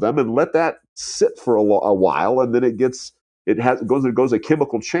out of them and let that sit for a while, and then it goes a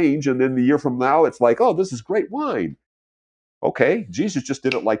chemical change, and then the year from now it's like, oh, this is great wine. Okay, Jesus just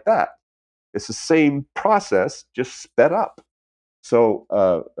did it like that. It's the same process, just sped up. So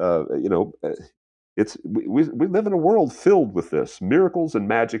we live in a world filled with this. Miracles and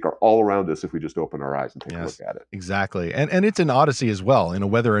magic are all around us if we just open our eyes and take a look at it. Exactly. And it's an Odyssey as well,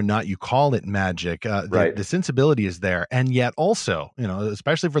 whether or not you call it magic, the sensibility is there. And yet also,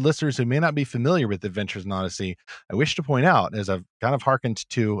 especially for listeners who may not be familiar with Adventures in Odyssey, I wish to point out, as I've kind of hearkened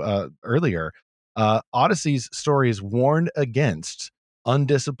to earlier, Odyssey's stories warned against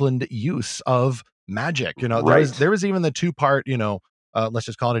undisciplined use of magic. There was even the 2-part, let's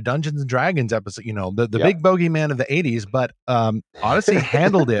just call it a Dungeons and Dragons episode, the big bogeyman of the 80s, but Odyssey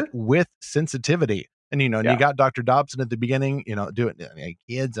handled it with sensitivity. And, and you got Dr. Dobson at the beginning, doing, hey,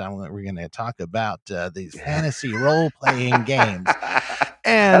 kids, we're going to talk about these fantasy role-playing games.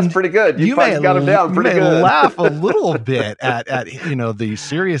 And that's pretty good. You may got him down pretty good. Laugh a little bit at the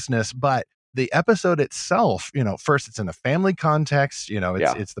seriousness, but the episode itself, first it's in a family context,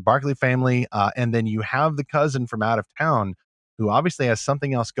 it's the Barclay family, and then you have the cousin from out of town who obviously has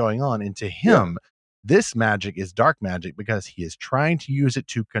something else going on, and to him, this magic is dark magic because he is trying to use it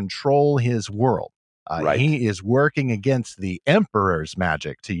to control his world. He is working against the Emperor's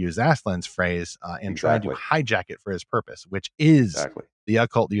magic, to use Aslan's phrase, and trying to hijack it for his purpose, which is the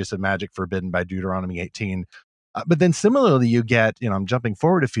occult use of magic forbidden by Deuteronomy 18. But then similarly, you get, I'm jumping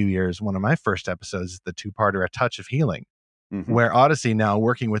forward a few years, one of my first episodes is the two-parter, A Touch of Healing, where Odyssey, now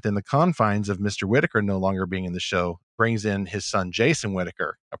working within the confines of Mr. Whitaker no longer being in the show, brings in his son, Jason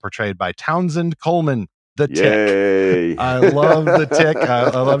Whitaker, portrayed by Townsend Coleman, the Tick. I love the Tick. I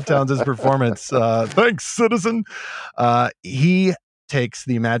love Townsend's performance. Thanks, citizen. He takes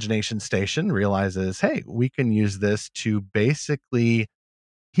the imagination station, realizes, hey, we can use this to basically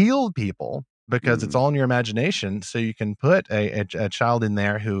heal people because it's all in your imagination. So you can put a child in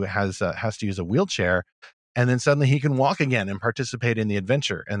there who has to use a wheelchair, and then suddenly he can walk again and participate in the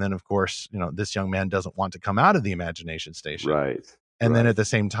adventure. And then, of course, this young man doesn't want to come out of the imagination station. Right. And then at the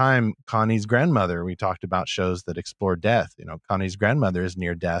same time, Connie's grandmother, we talked about shows that explore death. Connie's grandmother is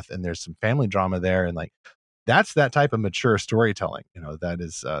near death, and there's some family drama there. And that's that type of mature storytelling, that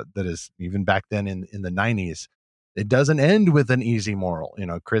is even back then in the 90s. It doesn't end with an easy moral.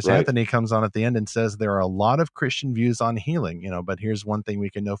 Chris Anthony comes on at the end and says there are a lot of Christian views on healing, but here's one thing we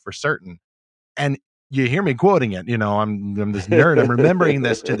can know for certain. And you hear me quoting it, I'm this nerd. I'm remembering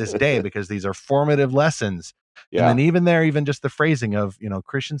this to this day because these are formative lessons. Yeah. And then even just the phrasing of,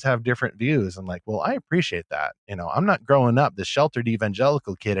 Christians have different views. I'm like, well, I appreciate that. I'm not growing up the sheltered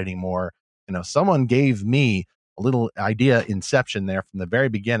evangelical kid anymore. Someone gave me a little idea inception there from the very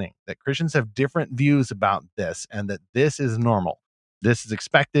beginning that Christians have different views about this and that this is normal. This is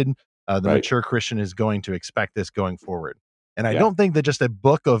expected. The mature Christian is going to expect this going forward. And I don't think that just a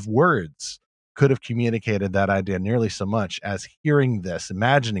book of words could have communicated that idea nearly so much as hearing this,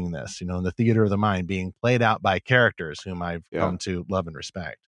 imagining this, in the theater of the mind being played out by characters whom I've come to love and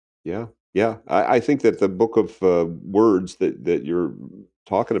respect. Yeah. Yeah. I think that the book of words that you're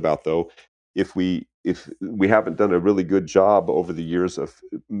talking about, though, if we haven't done a really good job over the years of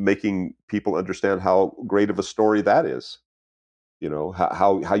making people understand how great of a story that is,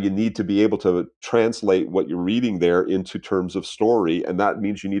 how you need to be able to translate what you're reading there into terms of story. And that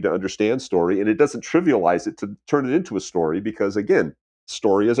means you need to understand story. And it doesn't trivialize it to turn it into a story because, again,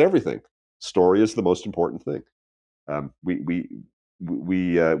 story is everything. Story is the most important thing. We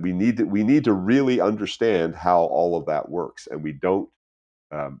need to really understand how all of that works, and we don't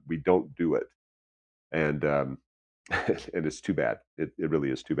do it. And and it's too bad. It really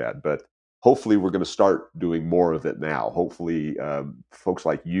is too bad. But hopefully we're going to start doing more of it now. Hopefully folks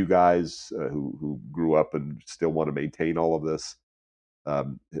like you guys who grew up and still want to maintain all of this,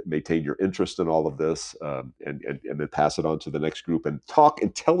 maintain your interest in all of this, and then pass it on to the next group and talk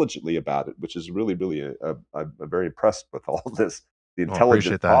intelligently about it, which is really, really, I'm very impressed with all of this, the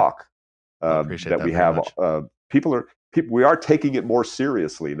intelligent talk that we have. We are taking it more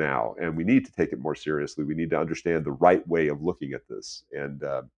seriously now, and we need to take it more seriously. We need to understand the right way of looking at this, and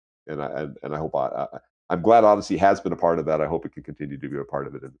I hope I'm glad Odyssey has been a part of that. I hope it can continue to be a part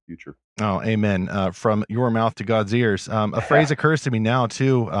of it in the future. Oh, amen. From your mouth to God's ears. A phrase occurs to me now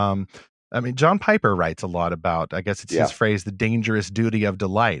too. John Piper writes a lot about, I guess it's his phrase, the dangerous duty of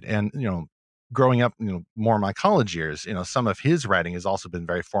delight. And, growing up, more in my college years, some of his writing has also been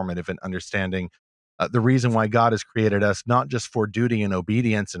very formative in understanding the reason why God has created us, not just for duty and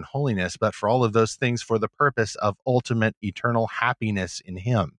obedience and holiness, but for all of those things for the purpose of ultimate eternal happiness in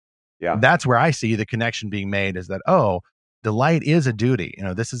him. Yeah. That's where I see the connection being made, is that, delight is a duty.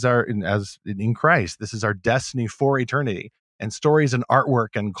 This is as in Christ, this is our destiny for eternity. And stories and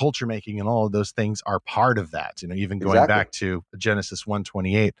artwork and culture making and all of those things are part of that. Even going back to Genesis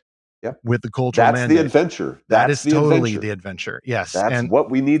 1:28. Yep. With the cultural That's mandate. The adventure. That is totally the adventure. Yes. That's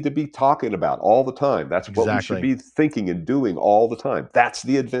what we need to be talking about all the time. That's what we should be thinking and doing all the time. That's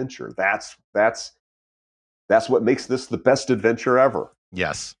the adventure. That's what makes this the best adventure ever.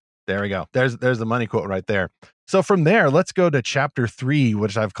 Yes. There we go. There's the money quote right there. So from there, let's go to chapter 3,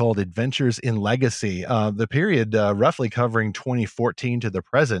 which I've called Adventures in Legacy. The period roughly covering 2014 to the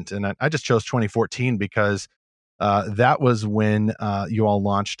present. And I just chose 2014 because That was when you all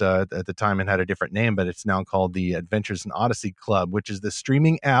launched at the time and had a different name, but it's now called the Adventures in Odyssey Club, which is the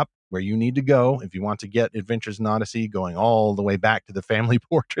streaming app where you need to go if you want to get Adventures in Odyssey going all the way back to the family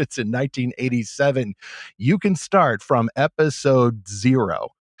portraits in 1987. You can start from episode 0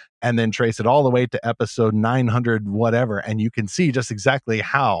 and then trace it all the way to episode 900 whatever, and you can see just exactly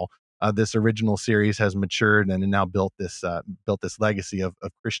how this original series has matured and now built this legacy of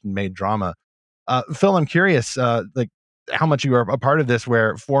Christian made drama. Phil, I'm curious, like how much you are a part of this,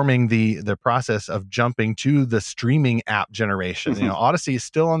 where forming the process of jumping to the streaming app generation. Odyssey is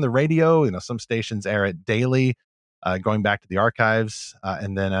still on the radio. Some stations air it daily, going back to the archives,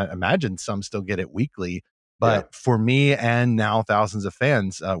 and then imagine some still get it weekly. But for me and now thousands of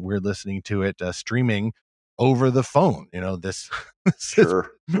fans, we're listening to it streaming over the phone. This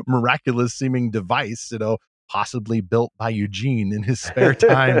Sure. miraculous seeming device, possibly built by Eugene in his spare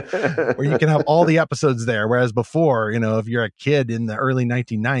time, where you can have all the episodes there. Whereas before, if you're a kid in the early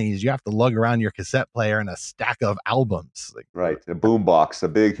 1990s, you have to lug around your cassette player and a stack of albums. Right. A boom box, a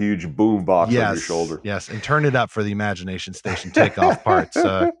big, huge boom box on your shoulder. Yes. And turn it up for the Imagination Station takeoff parts.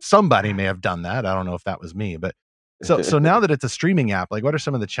 Somebody may have done that. I don't know if that was me, but so now that it's a streaming app, like what are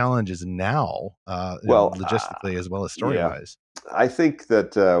some of the challenges now, logistically as well as story-wise? I think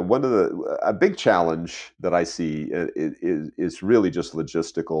that a big challenge that I see is really just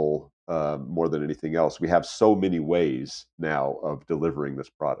logistical more than anything else. We have so many ways now of delivering this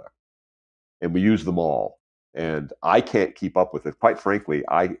product, and we use them all. And I can't keep up with it. Quite frankly,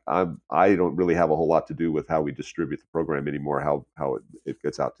 I don't really have a whole lot to do with how we distribute the program anymore, how it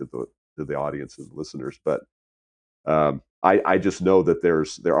gets out to the audience and the listeners. But I just know that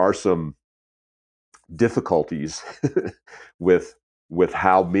there are some difficulties with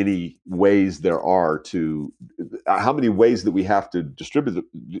how many ways there are to how many ways that we have to distribute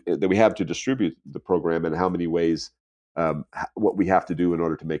the program, and how many ways what we have to do in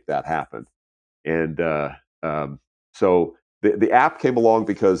order to make that happen. And so the app came along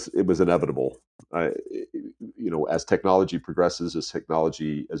because it was inevitable. As technology progresses,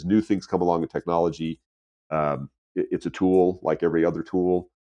 as new things come along in technology, it's a tool like every other tool.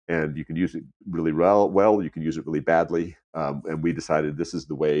 And you can use it really well, you can use it really badly. And we decided this is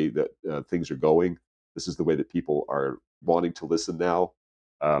the way that things are going. This is the way that people are wanting to listen now.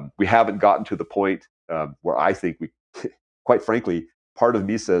 We haven't gotten to the point where I think quite frankly, part of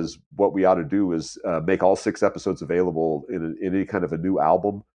me says what we ought to do is make all 6 episodes available in any kind of a new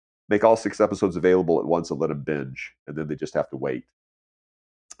album. Make all 6 episodes available at once and let them binge, and then they just have to wait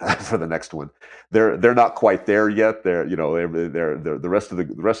for the next one. They're not quite there yet. The rest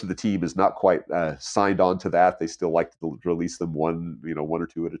of the team is not quite signed on to that. They still like to release them one or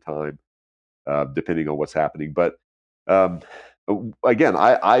two at a time, depending on what's happening. But again,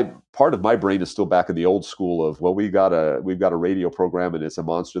 I part of my brain is still back in the old school of, well, we've got a radio program and it's a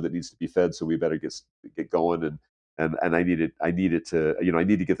monster that needs to be fed, so we better get going, and I need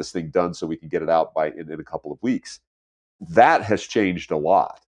to get this thing done so we can get it out in a couple of weeks. That has changed a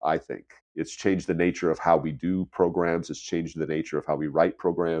lot. I think it's changed the nature of how we do programs. It's changed the nature of how we write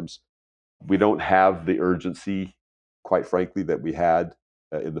programs. We don't have the urgency, quite frankly, that we had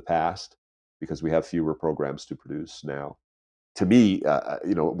in the past, because we have fewer programs to produce now. To me,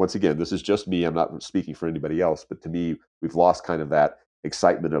 once again, this is just me. I'm not speaking for anybody else, but to me, we've lost kind of that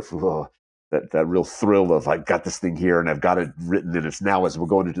excitement of that real thrill of, I got this thing here and I've got it written, and it's now as we're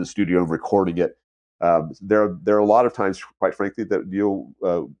going into the studio and recording it. There are a lot of times, quite frankly,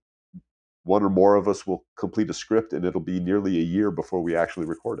 that one or more of us will complete a script and it'll be nearly a year before we actually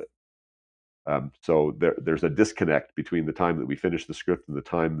record it. So there's a disconnect between the time that we finish the script and the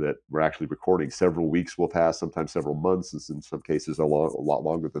time that we're actually recording. Several weeks will pass, sometimes several months, and in some cases a lot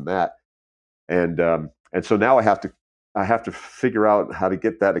longer than that. And so now I have to figure out how to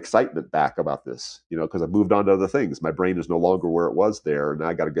get that excitement back about this, because I've moved on to other things. My brain is no longer where it was there, and now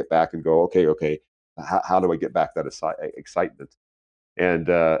I got to get back and go, okay. How do I get back that excitement? And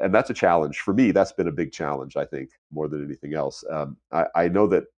that's a challenge for me. That's been a big challenge, I think, more than anything else. I know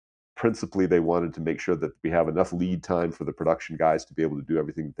that principally they wanted to make sure that we have enough lead time for the production guys to be able to do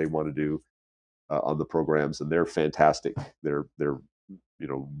everything that they want to do on the programs, and they're fantastic. They're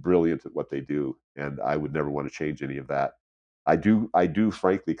brilliant at what they do, and I would never want to change any of that. I do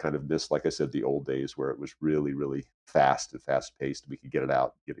frankly kind of miss, like I said, the old days where it was really, really fast paced. We could get it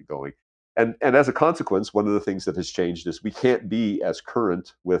out, get it going. And as a consequence, one of the things that has changed is we can't be as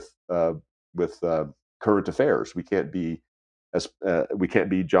current with current affairs. We can't be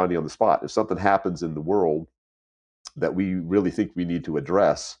Johnny on the spot. If something happens in the world that we really think we need to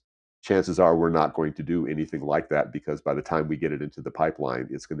address, chances are we're not going to do anything like that, because by the time we get it into the pipeline,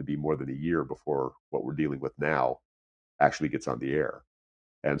 it's going to be more than a year before what we're dealing with now actually gets on the air.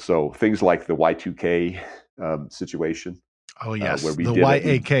 And so things like the Y2K situation. Oh, yes. Where we the did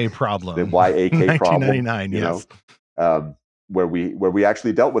YAK problem. The YAK problem. 1999, yes. Where we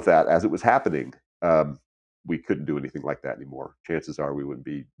actually dealt with that as it was happening. We couldn't do anything like that anymore. Chances are we wouldn't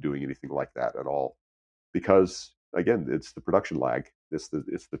be doing anything like that at all, because again, it's the production lag. It's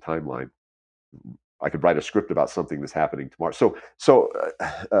the timeline. I could write a script about something that's happening tomorrow. So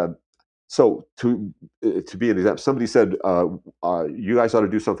to be an example, somebody said, you guys ought to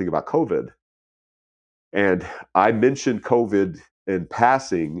do something about COVID. And I mentioned COVID in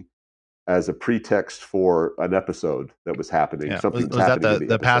passing as a pretext for an episode that was happening. Yeah. Something was that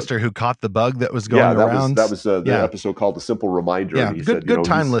the pastor who caught the bug that was going around? That was the episode called "The Simple Reminder." Yeah, and he good, said, good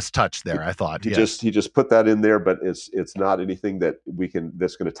timeless touch there. I thought he just put that in there, but it's not anything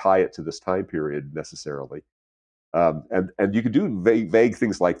that's going to tie it to this time period necessarily. And you could do vague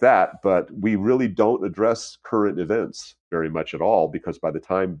things like that, but we really don't address current events very much at all, because by the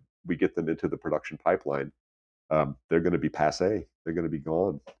time we get them into the production pipeline, they're going to be passé. They're going to be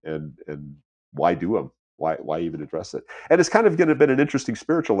gone. And why do them? Why even address it? And it's kind of going to be an interesting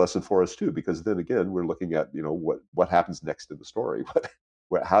spiritual lesson for us too, because then again, we're looking at, what happens next in the story.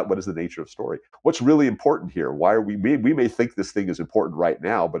 What is the nature of story? What's really important here? Why are we may think this thing is important right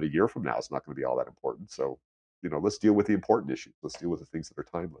now, but a year from now, it's not going to be all that important. So, let's deal with the important issues. Let's deal with the things that are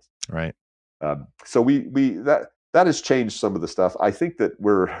timeless. Right. So that has changed some of the stuff. I think that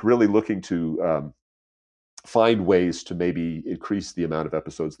we're really looking to find ways to maybe increase the amount of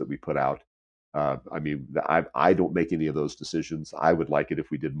episodes that we put out. I don't make any of those decisions. I would like it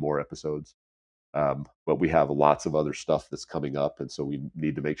if we did more episodes, but we have lots of other stuff that's coming up, and so we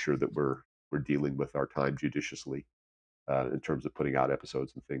need to make sure that we're dealing with our time judiciously in terms of putting out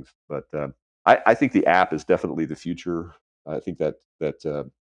episodes and things. But I think the app is definitely the future. I think that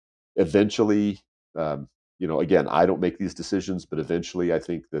eventually, again, I don't make these decisions, but eventually I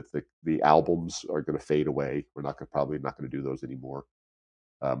think that the albums are going to fade away. We're probably not going to do those anymore.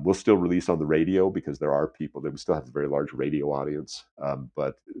 We'll still release on the radio, because there are people that we still have a very large radio audience.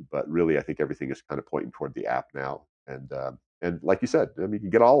 But really, I think everything is kind of pointing toward the app now. And like you said, you can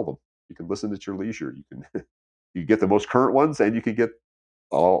get all of them. You can listen at your leisure. You can you get the most current ones, and you can get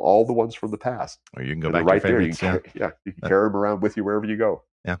all the ones from the past. Or you can go back to your favorites. You can carry them around with you wherever you go.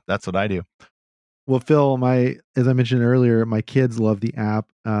 Yeah, that's what I do. Well, Phil, as I mentioned earlier, my kids love the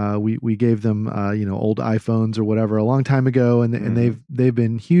app. We gave them old iPhones or whatever a long time ago, and they've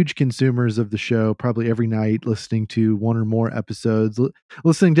been huge consumers of the show. Probably every night, listening to one or more episodes,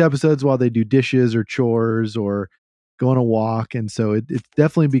 listening to episodes while they do dishes or chores or go on a walk. And so it's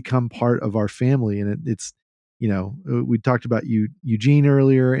definitely become part of our family. And it's we talked about Eugene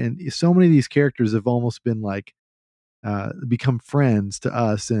earlier, and so many of these characters have almost been like become friends to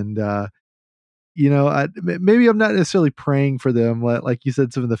us. And maybe I'm not necessarily praying for them, like you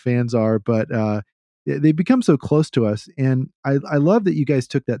said, some of the fans are, but they become so close to us. And I love that you guys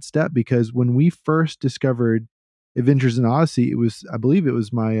took that step, because when we first discovered Adventures in Odyssey, I believe it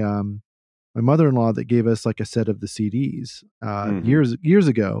was my mother-in-law that gave us like a set of the CDs years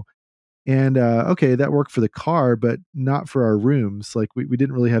ago. And okay, that worked for the car, but not for our rooms. Like we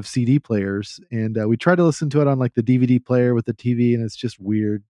didn't really have CD players, and we tried to listen to it on like the DVD player with the TV, and it's just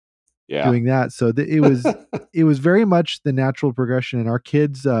weird. Yeah. Doing that. So it was very much the natural progression, and our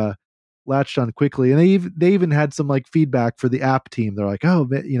kids latched on quickly. And they even had some like feedback for the app team. They're like, oh,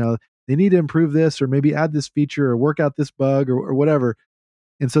 they need to improve this, or maybe add this feature, or work out this bug, or whatever.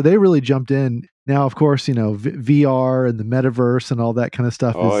 And so they really jumped in. Now, of course, VR and the metaverse and all that kind of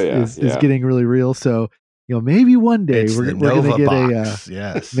stuff is getting really real. So maybe one day we're going to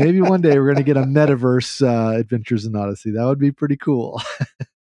get maybe one day we're going to get a metaverse Adventures in Odyssey. That would be pretty cool.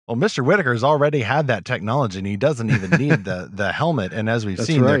 Well, Mr. Whitaker's already had that technology, and he doesn't even need the helmet. And as we've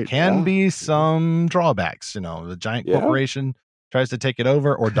seen, there can be some drawbacks. The giant corporation tries to take it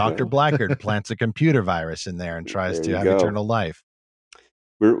over, or Dr. Blackard plants a computer virus in there and tries to have eternal life.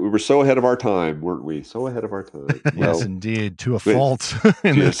 We were so ahead of our time, weren't we? So ahead of our time. Yes, indeed, to a fault.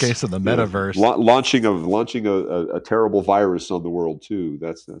 In the case of the metaverse, launching a terrible virus on the world too.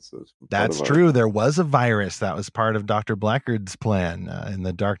 That's true. There was a virus that was part of Dr. Blackard's plan in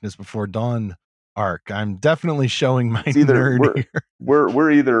the Darkness Before Dawn arc. I'm definitely showing my nerd here.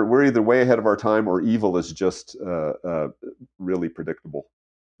 We're either way ahead of our time, or evil is just really predictable.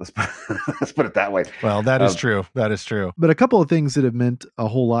 Let's put it that way. Well, that is true. That is true. But a couple of things that have meant a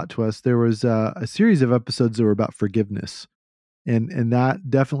whole lot to us. There was a series of episodes that were about forgiveness, and that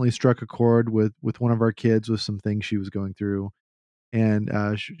definitely struck a chord with one of our kids, with some things she was going through.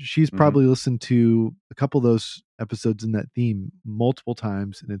 And she's probably listened to a couple of those episodes in that theme multiple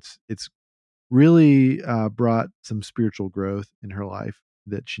times, and it's really brought some spiritual growth in her life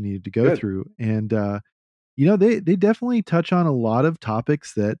that she needed to go through. And they definitely touch on a lot of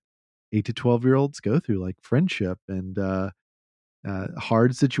topics that 8 to 12-year-olds go through, like friendship and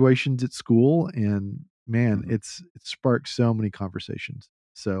hard situations at school. And man, it sparked so many conversations.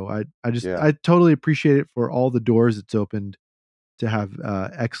 So I totally appreciate it for all the doors it's opened to have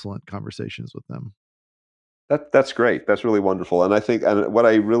excellent conversations with them. That's great. That's really wonderful. And I think, and what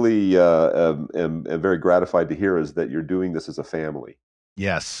I really am very gratified to hear is that you're doing this as a family.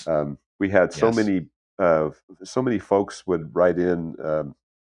 Yes. We had so many folks would write in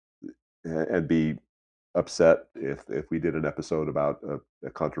and be upset if we did an episode about a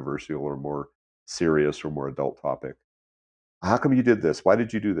controversial or more serious or more adult topic. How come you did this? Why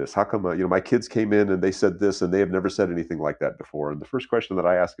did you do this? How come my kids came in and they said this and they have never said anything like that before? And the first question that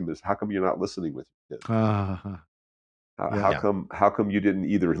I ask them is, how come you're not listening with your kids? How come you didn't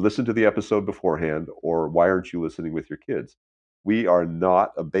either listen to the episode beforehand, or why aren't you listening with your kids? We are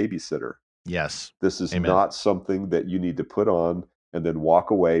not a babysitter. Yes. This is not something that you need to put on and then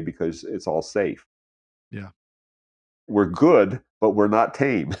walk away because it's all safe. Yeah. We're good, but we're not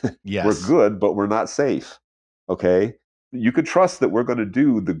tame. Yes. We're good, but we're not safe. Okay? You could trust that we're going to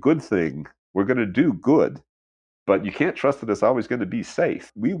do the good thing. We're going to do good, but you can't trust that it's always going to be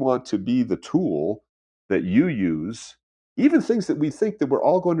safe. We want to be the tool that you use, even things that we think that we're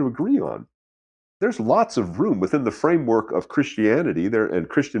all going to agree on. There's lots of room within the framework of Christianity and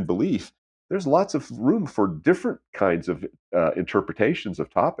Christian belief. There's lots of room for different kinds of interpretations of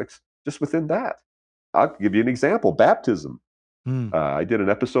topics just within that. I'll give you an example. Baptism. I did an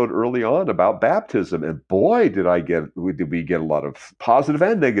episode early on about baptism, and boy, did we get a lot of positive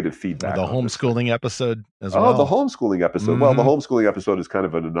and negative feedback. The homeschooling episode as well. Oh, the homeschooling episode. Well, the homeschooling episode is kind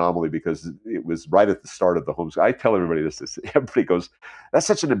of an anomaly because it was right at the start of the homeschool. I tell everybody this. Everybody goes, "That's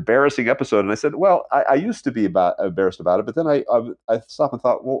such an embarrassing episode." And I said, "Well, I used to be embarrassed about it, but then I stopped and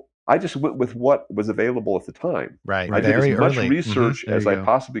thought, well, I just went with what was available at the time. Right. I did as much early. research as I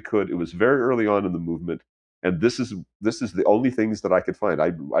possibly could. It was very early on in the movement. And this is the only things that I could find.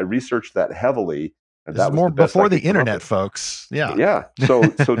 I researched that heavily, and this that was more the best before I the could come up internet, with. folks. Yeah, yeah. So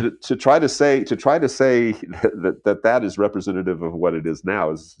to try to say that is representative of what it is now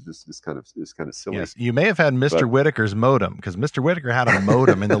is kind of silly. Yes, you may have had Mr. Whitaker's modem, because Mr. Whitaker had a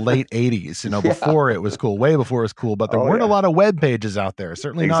modem in the late '80s. Before it was cool, way before it was cool. But there weren't a lot of web pages out there.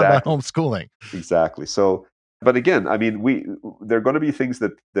 Certainly not about homeschooling. Exactly. So. But again, I mean, there are going to be things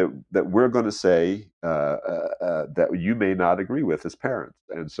that we're going to say that you may not agree with as parents,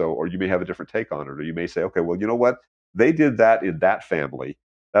 and so, or you may have a different take on it, or you may say, okay, well, you know what, they did that in that family.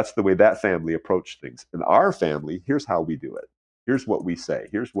 That's the way that family approached things. In our family, here's how we do it. Here's what we say.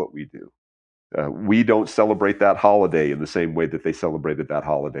 Here's what we do. We don't celebrate that holiday in the same way that they celebrated that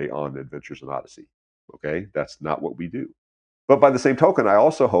holiday on Adventures in Odyssey. Okay, that's not what we do. But by the same token, I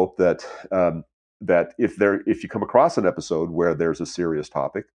also hope that. That if you come across an episode where there's a serious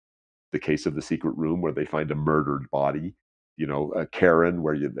topic, the case of The Secret Room where they find a murdered body, Karen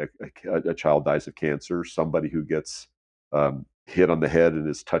where a child dies of cancer, somebody who gets hit on the head and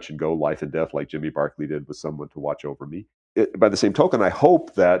is touch and go, life and death, like Jimmy Barkley did with Someone to Watch Over Me. By the same token, I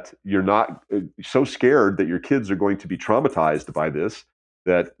hope that you're not so scared that your kids are going to be traumatized by this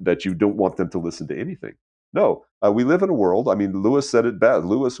that you don't want them to listen to anything. No, we live in a world. I mean, Lewis said it best.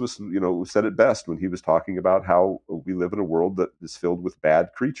 Lewis said it best when he was talking about how we live in a world that is filled with bad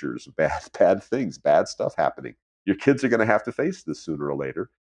creatures, bad things, bad stuff happening. Your kids are going to have to face this sooner or later.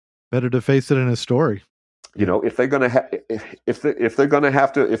 Better to face it in a story. If they're going to if they're going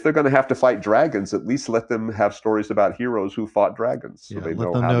to have to fight dragons, at least let them have stories about heroes who fought dragons. So they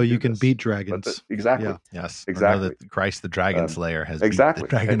let them know you can beat dragons. Exactly. Yeah. Yes. Exactly. That Christ the Dragon Slayer has beat the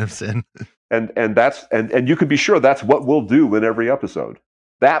dragon of sin. And that's and you can be sure that's what we'll do in every episode.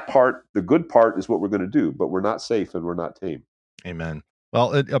 That part, the good part, is what we're going to do, but we're not safe and we're not tame. Amen.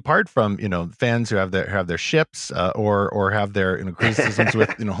 Well, apart from fans who have their ships or have their criticisms with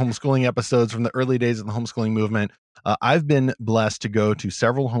homeschooling episodes from the early days of the homeschooling movement, I've been blessed to go to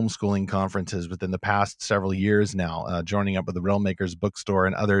several homeschooling conferences within the past several years now, joining up with the Realmakers Bookstore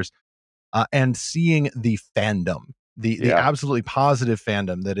and others, and seeing the fandom. The absolutely positive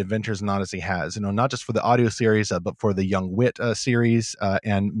fandom that Adventures in Odyssey has, not just for the audio series, but for the Young Wit series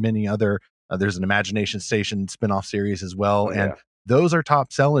and many other. There's an Imagination Station spinoff series as well, and those are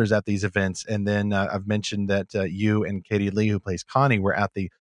top sellers at these events. And then I've mentioned that you and Katie Lee, who plays Connie, were at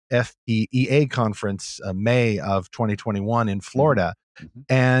the FPEA conference May of 2021 in Florida. Mhm.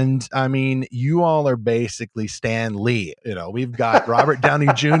 And I mean, you all are basically Stan Lee. We've got Robert Downey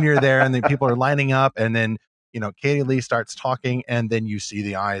Jr. there, and then people are lining up, and then Katie Lee starts talking, and then you see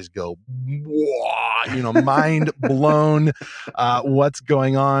the eyes go, whoa, mind blown. What's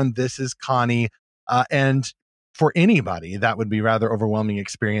going on? This is Connie, and for anybody, that would be rather overwhelming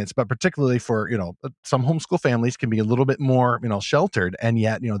experience, but particularly for, some homeschool families can be a little bit more, sheltered. And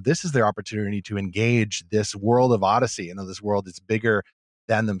yet, this is their opportunity to engage this world of Odyssey, this world that's bigger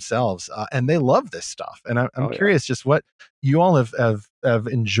than themselves. And they love this stuff. And I'm curious just what you all have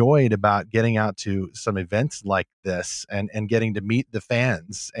enjoyed about getting out to some events like this and getting to meet the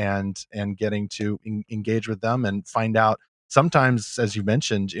fans and getting to engage with them and find out. Sometimes, as you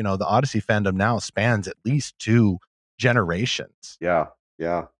mentioned, the Odyssey fandom now spans at least 2 generations. Yeah.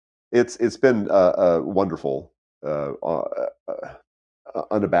 It's been wonderful,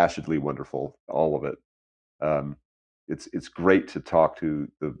 unabashedly wonderful, all of it. It's great to talk to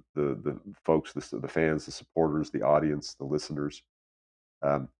the folks, the fans, the supporters, the audience, the listeners.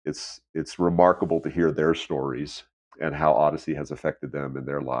 It's remarkable to hear their stories and how Odyssey has affected them in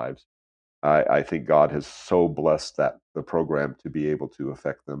their lives. I think God has so blessed the program to be able to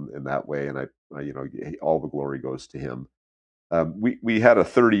affect them in that way, and all the glory goes to Him. We had a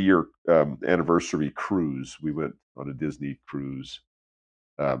 30-year anniversary cruise. We went on a Disney cruise.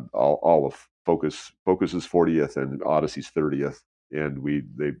 All of Focus's 40th and Odyssey's 30th, and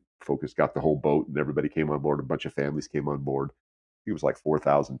Focus got the whole boat, and everybody came on board. A bunch of families came on board. It was like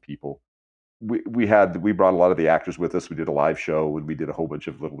 4,000 people. We brought a lot of the actors with us. We did a live show, and we did a whole bunch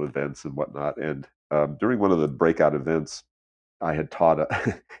of little events and whatnot. And during one of the breakout events, I had taught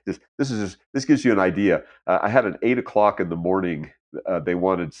this gives you an idea. I had an 8:00 in the morning. They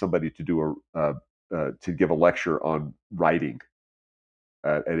wanted somebody to do to give a lecture on writing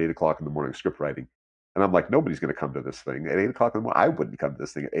at 8:00 in the morning, script writing. And I'm like, nobody's going to come to this thing at 8:00 in the morning. I wouldn't come to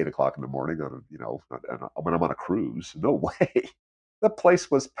this thing at 8:00 in the morning when I'm on a cruise. No way. The place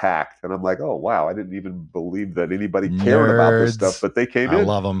was packed, and I'm like, oh wow, I didn't even believe that anybody cared about this stuff, but they came in. I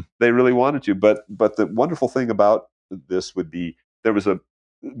love them. They really wanted to. But the wonderful thing about this would be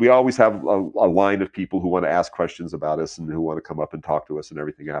we always have a line of people who want to ask questions about us and who want to come up and talk to us and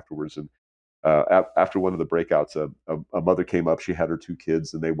everything afterwards. And after one of the breakouts, a mother came up. She had her 2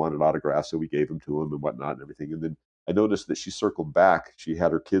 kids, and they wanted autographs, so we gave them to them and whatnot and everything. And then I noticed that she circled back. She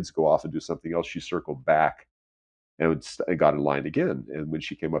had her kids go off and do something else. She circled back and got in line again. And when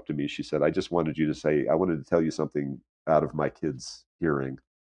she came up to me, she said, I wanted to tell you something out of my kids' hearing.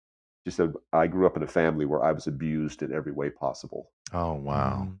 She said, I grew up in a family where I was abused in every way possible. Oh,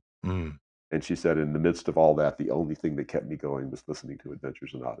 wow. Mm. And she said, in the midst of all that, the only thing that kept me going was listening to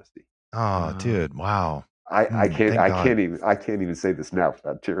Adventures in Odyssey. Oh, dude. Wow. I can't even say this now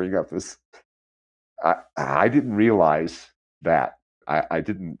without tearing up. I didn't realize that. I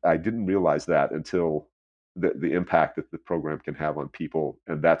didn't realize that until the impact that the program can have on people,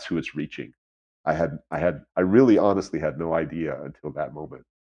 and that's who it's reaching. I really honestly had no idea until that moment.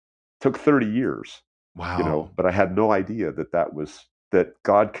 It took 30 years. Wow. But I had no idea that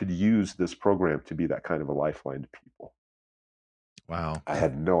God could use this program to be that kind of a lifeline to people. Wow. I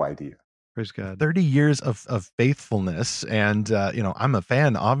had no idea. Praise God. 30 years of faithfulness. And, I'm a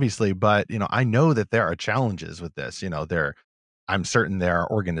fan, obviously, but, I know that there are challenges with this. I'm certain there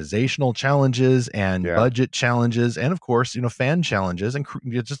are organizational challenges and budget challenges, and of course, fan challenges and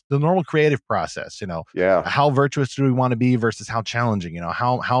just the normal creative process. How virtuous do we want to be versus how challenging?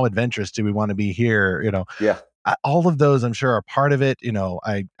 How adventurous do we want to be here? All of those, I'm sure, are part of it.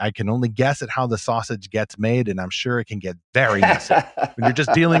 I can only guess at how the sausage gets made, and I'm sure it can get very messy when you're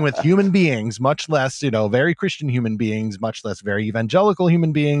just dealing with human beings, much less, very Christian human beings, much less very evangelical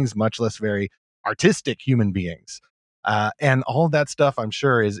human beings, much less very artistic human beings. And all of that stuff, I'm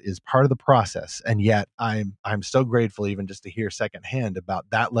sure, is part of the process. And yet I'm so grateful even just to hear secondhand about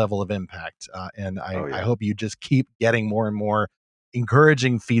that level of impact. I hope you just keep getting more and more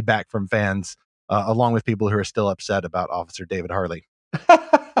encouraging feedback from fans, along with people who are still upset about Officer David Harley.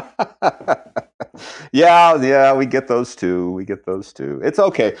 Yeah, we get those too. It's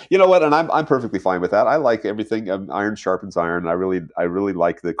okay. You know what? And I'm perfectly fine with that. I like everything. Iron sharpens iron. I really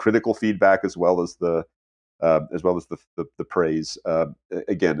like the critical feedback as well as the praise.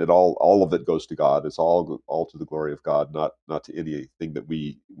 Again, all of it goes to God. It's all to the glory of God, not to anything that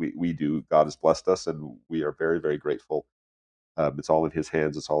we do. God has blessed us, and we are very, very grateful. It's all in His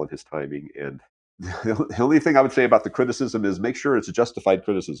hands. It's all in His timing. And the only thing I would say about the criticism is make sure it's a justified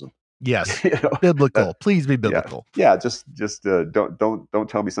criticism. Yes, biblical. Please be biblical. Yeah. Just don't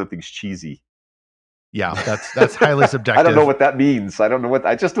tell me something's cheesy. Yeah, that's highly subjective. I don't know what that means. I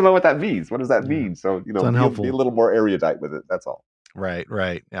just don't know what that means. What does that mean? So, be a little more erudite with it. That's all. Right,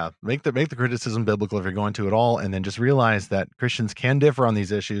 right. Yeah. Make the criticism biblical if you're going to at all, and then just realize that Christians can differ on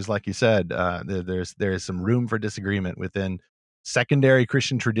these issues. Like you said, there is some room for disagreement within secondary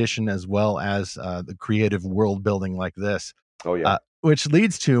Christian tradition as well as the creative world building like this. Oh yeah. Which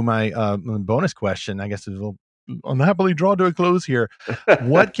leads to my bonus question. I guess we'll unhappily draw to a close here.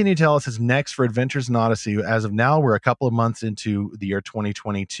 What can you tell us is next for Adventures in Odyssey? As of now, we're a couple of months into the year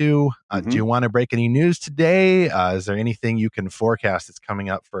 2022. Do you want to break any news today? Is there anything you can forecast that's coming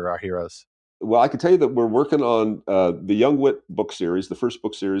up for our heroes? Well, I can tell you that we're working on the Young Wit book series. The first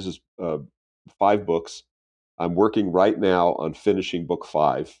book series is 5 books. I'm working right now on finishing book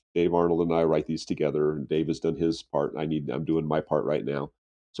 5. Dave Arnold and I write these together, and Dave has done his part. I'm doing my part right now.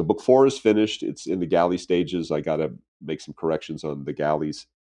 So book 4 is finished. It's in the galley stages. I got to make some corrections on the galleys,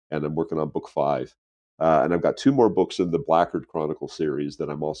 and I'm working on book 5. And I've got 2 more books in the Blackguard Chronicle series that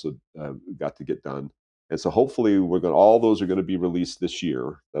I'm also got to get done. And so hopefully all those are going to be released this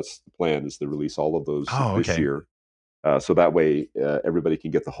year. That's the plan, is to release all of those this year. So that way everybody can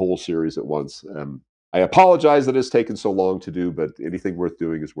get the whole series at once. I apologize that it's taken so long to do, but anything worth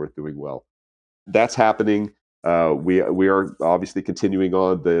doing is worth doing well. That's happening. We are obviously continuing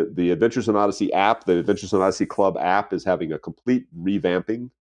on the Adventures in Odyssey app. The Adventures in Odyssey Club app is having a complete revamping.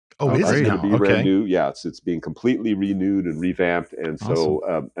 Oh, is it going now? to be brand new? Yeah, it's being completely renewed and revamped. And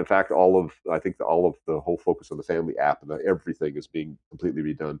so, in fact, I think all of the whole focus on the family app and everything is being completely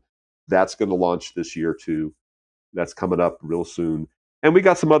redone. That's going to launch this year too. That's coming up real soon. And we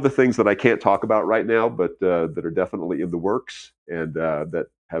got some other things that I can't talk about right now, but that are definitely in the works, and that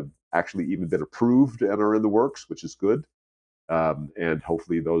have actually even been approved and are in the works, which is good. And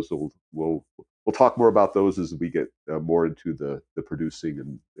hopefully those we'll talk more about those as we get more into the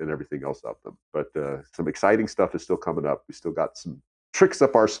producing and everything else of them. But some exciting stuff is still coming up. We still got some tricks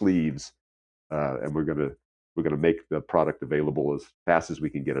up our sleeves, and we're gonna make the product available as fast as we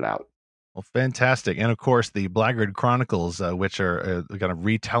can get it out. Well, fantastic. And of course, the Blackguard Chronicles, which are kind of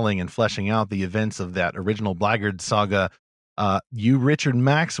retelling and fleshing out the events of that original Blackguard saga. You Richard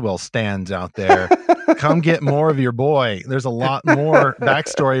Maxwell stands out there. Come get more of your boy. There's a lot more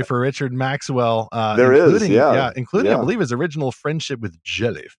backstory for Richard Maxwell. Including, I believe, his original friendship with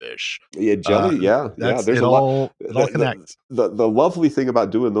jellyfish. Yeah, There's it all connects. The lovely thing about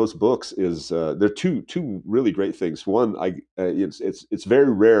doing those books is there are two really great things. One, it's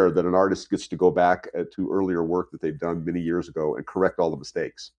very rare that an artist gets to go back to earlier work that they've done many years ago and correct all the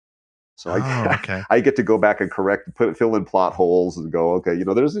mistakes. So I get to go back and correct, fill in plot holes, and go, okay,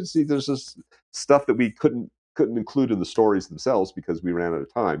 there's this stuff that we couldn't include in the stories themselves because we ran out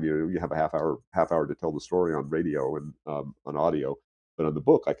of time. You have a half hour to tell the story on radio and on audio, but on the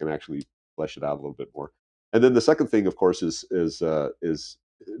book I can actually flesh it out a little bit more. And then the second thing, of course, is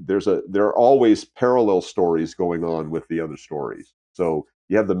there are always parallel stories going on with the other stories. So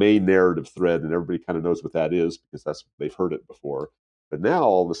you have the main narrative thread, and everybody kind of knows what that is because they've heard it before. But now,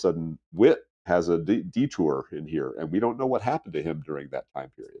 all of a sudden, Wit has a detour in here, and we don't know what happened to him during that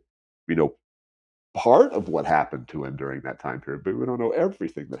time period. We know part of what happened to him during that time period, but we don't know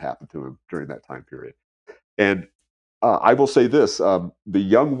everything that happened to him during that time period. And I will say this, the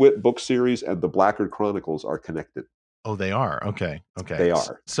Young Wit book series and the Blackguard Chronicles are connected. Oh, they are? Okay. They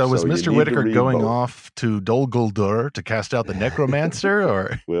are. So is Mr. Whitaker going off to Dol Guldur to cast out the necromancer,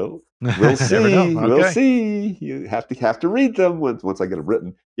 or? We'll see. Okay. We'll see. You have to read them once I get them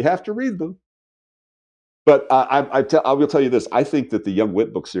written. You have to read them. But I will tell you this. I think that the Young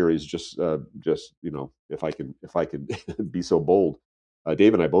Wit book series, just if I can be so bold,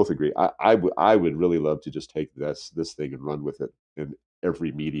 Dave and I both agree. I would really love to just take this thing and run with it in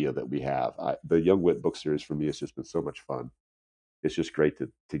every media that we have. The Young Wit book series for me has just been so much fun. It's just great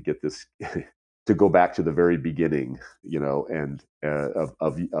to get this to go back to the very beginning, and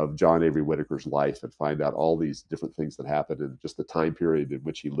of John Avery Whitaker's life, and find out all these different things that happened and just the time period in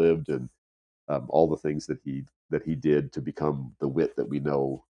which he lived, and all the things that he did to become the Wit that we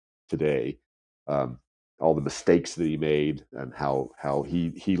know today. All the mistakes that he made, and how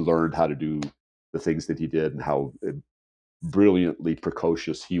he learned how to do the things that he did, and how brilliantly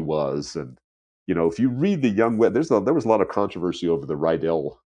precocious he was. And if you read the Young Wit, there was a lot of controversy over the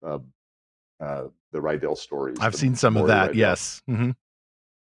Rydell stories. I've seen some of that. Rydell. Yes. Mm-hmm.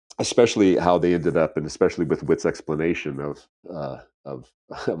 Especially how they ended up, and especially with Wit's explanation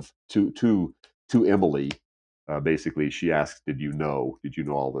to Emily. Basically, she asked, "Did you know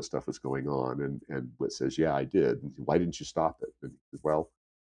all this stuff was going on?" And Wit says, "Yeah, I did." And, "Why didn't you stop it?" And he says, "Well,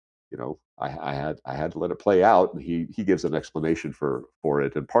 I had to let it play out." And he gives an explanation for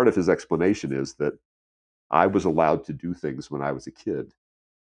it. And part of his explanation is that I was allowed to do things when I was a kid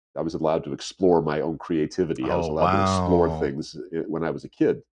to explore my own creativity. I was Oh, allowed to explore wow. things when I was a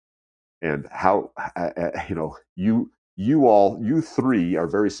kid. And how, you three are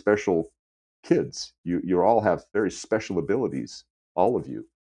very special kids. You all have very special abilities, all of you.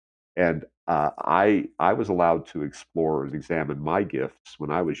 And I was allowed to explore and examine my gifts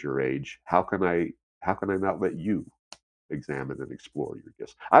when I was your age. How can I not let you examine and explore your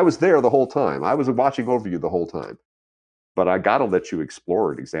gifts? I was there the whole time. I was watching over you the whole time. But I got to let you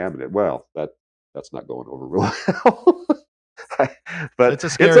explore and examine it. Well, that's not going over real well. But It's a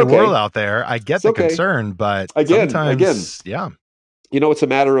scary okay. world out there. I get It's the okay. concern, but Again, sometimes, yeah. It's a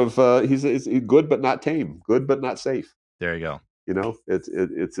matter of he's good but not tame, good but not safe. There you go. We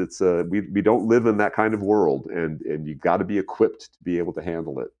don't live in that kind of world, and you got to be equipped to be able to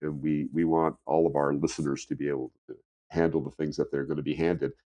handle it. And we want all of our listeners to be able to handle the things that they're going to be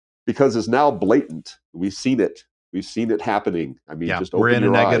handed, because it's now blatant. We've seen it happening. I mean, just we're in a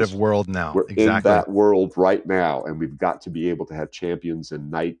negative eyes. world now. We're exactly in that world right now, and we've got to be able to have champions and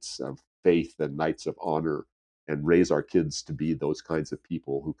knights of faith and knights of honor, and raise our kids to be those kinds of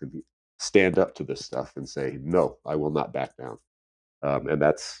people who can stand up to this stuff and say, no, I will not back down. And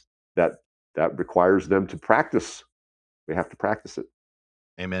that requires them to practice. They have to practice it.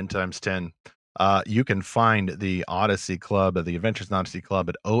 Amen times 10. You can find the Odyssey Club, the Adventures in Odyssey Club,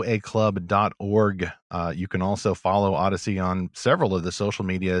 at oaclub.org. You can also follow Odyssey on several of the social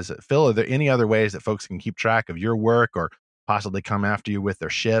medias. Phil, are there any other ways that folks can keep track of your work or possibly come after you with their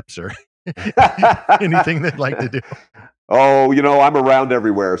ships or anything they'd like to do? Oh, I'm around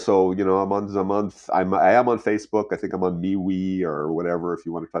everywhere. So, I am on Facebook. I think I'm on MeWe or whatever. If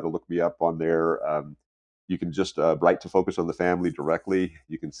you want to try to look me up on there, you can just write to Focus on the Family directly.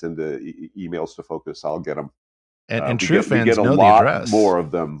 You can send emails to Focus. I'll get them. And true fans know the address. More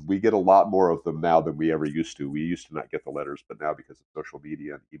of them. We get a lot more of them now than we ever used to. We used to not get the letters, but now because of social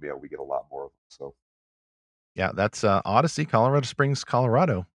media and email, we get a lot more of them. So, yeah, that's Odyssey, Colorado Springs,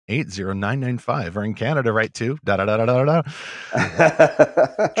 Colorado, 80995. Or in Canada, right too.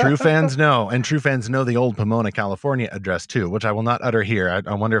 True fans know, and true fans know the old Pomona, California address too, which I will not utter here.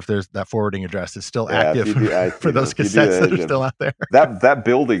 I wonder if there's that forwarding address is still active for those cassettes that are still out there. That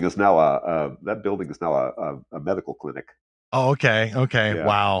building is now a medical clinic. Oh, okay. Yeah.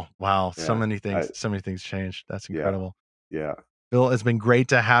 Wow. Yeah. So many things changed. That's incredible. Yeah. Bill, it's been great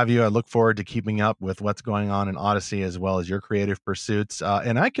to have you. I look forward to keeping up with what's going on in Odyssey as well as your creative pursuits.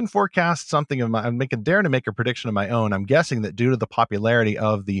 And I can forecast something I'm daring to make a prediction of my own. I'm guessing that due to the popularity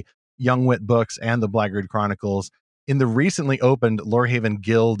of the Young Wit books and the Blackguard Chronicles in the recently opened Lorehaven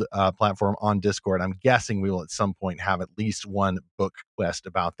Guild platform on Discord, I'm guessing we will at some point have at least one book quest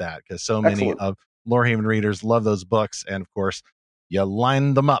about that, because so many of Lorehaven readers love those books. And of course, you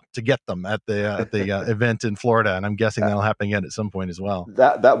line them up to get them at the event in Florida, and I'm guessing that'll happen again at some point as well.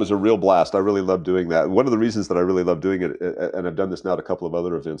 That was a real blast. I really love doing that. One of the reasons that I really love doing it, and I've done this now at a couple of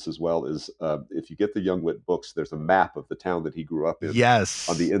other events as well, is if you get the Young Wit books, there's a map of the town that he grew up in. Yes,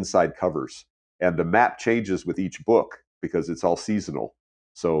 on the inside covers, and the map changes with each book because it's all seasonal.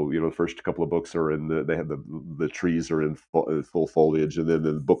 So the first couple of books are they have the trees are in full foliage, and then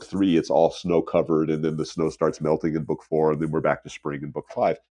in book 3 it's all snow covered, and then the snow starts melting in book 4, and then we're back to spring in book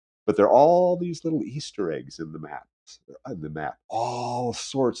 5. But there are all these little Easter eggs in the map, all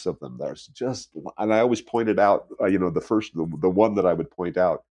sorts of them. There's just, and I always pointed out, the one that I would point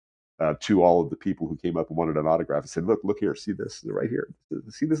out to all of the people who came up and wanted an autograph and said, look here, see this right here,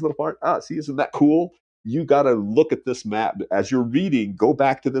 see this little part? See, isn't that cool? You got to look at this map as you're reading. Go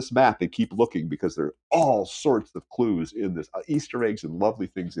back to this map and keep looking, because there are all sorts of clues in this, Easter eggs and lovely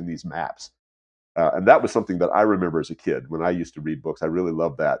things in these maps. And that was something that I remember as a kid when I used to read books. I really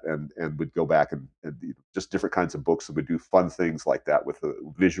loved that, and would go back and just different kinds of books, and would do fun things like that with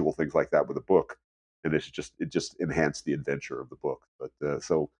visual things like that with a book, and it just enhanced the adventure of the book. But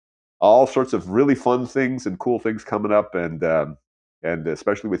so all sorts of really fun things and cool things coming up, and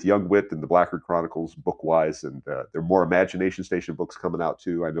especially with Young Wit and the Blackguard Chronicles book-wise, and there are more Imagination Station books coming out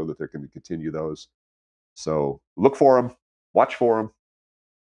too. I know that they're going to continue those. So look for them, watch for them.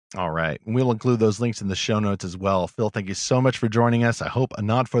 All right. We'll include those links in the show notes as well. Phil, thank you so much for joining us. I hope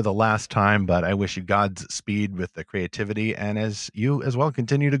not for the last time, but I wish you God's speed with the creativity, and as you as well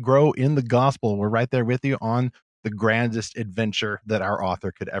continue to grow in the gospel. We're right there with you on the grandest adventure that our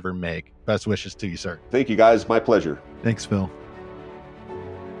author could ever make. Best wishes to you, sir. Thank you, guys. My pleasure. Thanks, Phil.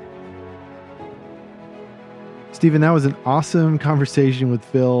 Stephen, that was an awesome conversation with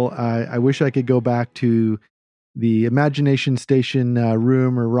Phil. I wish I could go back to the Imagination Station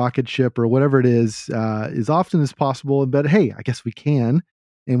room or rocket ship or whatever it is as often as possible. But hey, I guess we can.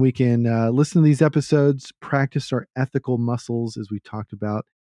 And we can listen to these episodes, practice our ethical muscles as we talked about,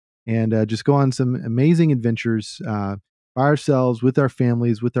 and just go on some amazing adventures by ourselves, with our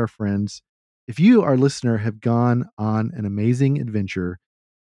families, with our friends. If you, our listener, have gone on an amazing adventure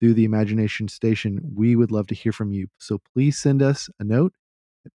through the Imagination Station, we would love to hear from you. So please send us a note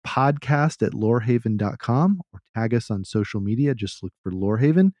at podcast@lorehaven.com or tag us on social media. Just look for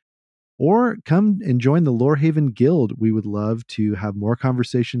Lorehaven, or come and join the Lorehaven Guild. We would love to have more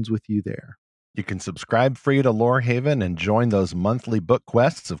conversations with you there. You can subscribe free to Lorehaven and join those monthly book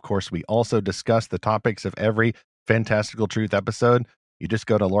quests. Of course, we also discuss the topics of every Fantastical Truth episode. You just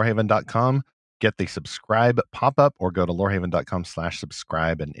go to lorehaven.com, get the subscribe pop-up, or go to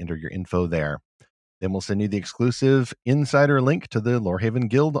lorehaven.com/subscribe and enter your info there. Then we'll send you the exclusive insider link to the Lorehaven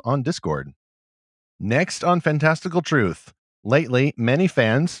Guild on Discord. Next on Fantastical Truth, lately, many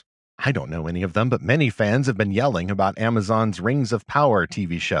fans, I don't know any of them, but many fans have been yelling about Amazon's Rings of Power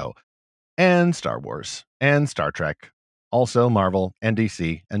TV show, and Star Wars, and Star Trek, also Marvel, and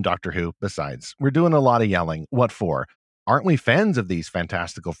DC, and Doctor Who besides. We're doing a lot of yelling. What for? Aren't we fans of these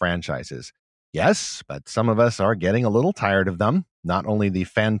fantastical franchises? Yes, but some of us are getting a little tired of them. Not only the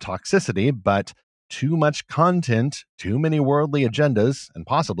fan toxicity, but too much content, too many worldly agendas, and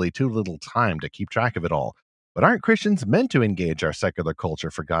possibly too little time to keep track of it all. But aren't Christians meant to engage our secular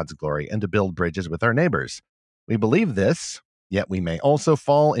culture for God's glory and to build bridges with our neighbors? We believe this, yet we may also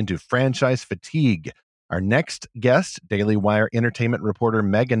fall into franchise fatigue. Our next guest, Daily Wire entertainment reporter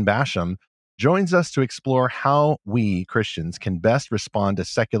Megan Basham, joins us to explore how we Christians can best respond to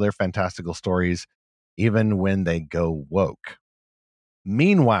secular fantastical stories, even when they go woke.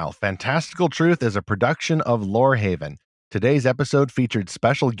 Meanwhile, Fantastical Truth is a production of Lorehaven. Today's episode featured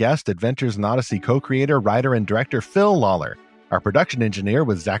special guest Adventures in Odyssey co-creator, writer, and director Phil Lawler. Our production engineer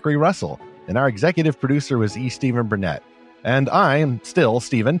was Zachary Russell, and our executive producer was E. Stephen Burnett. And I am still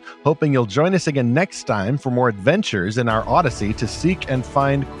Stephen, hoping you'll join us again next time for more adventures in our Odyssey to seek and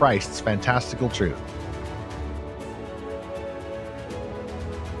find Christ's fantastical truth.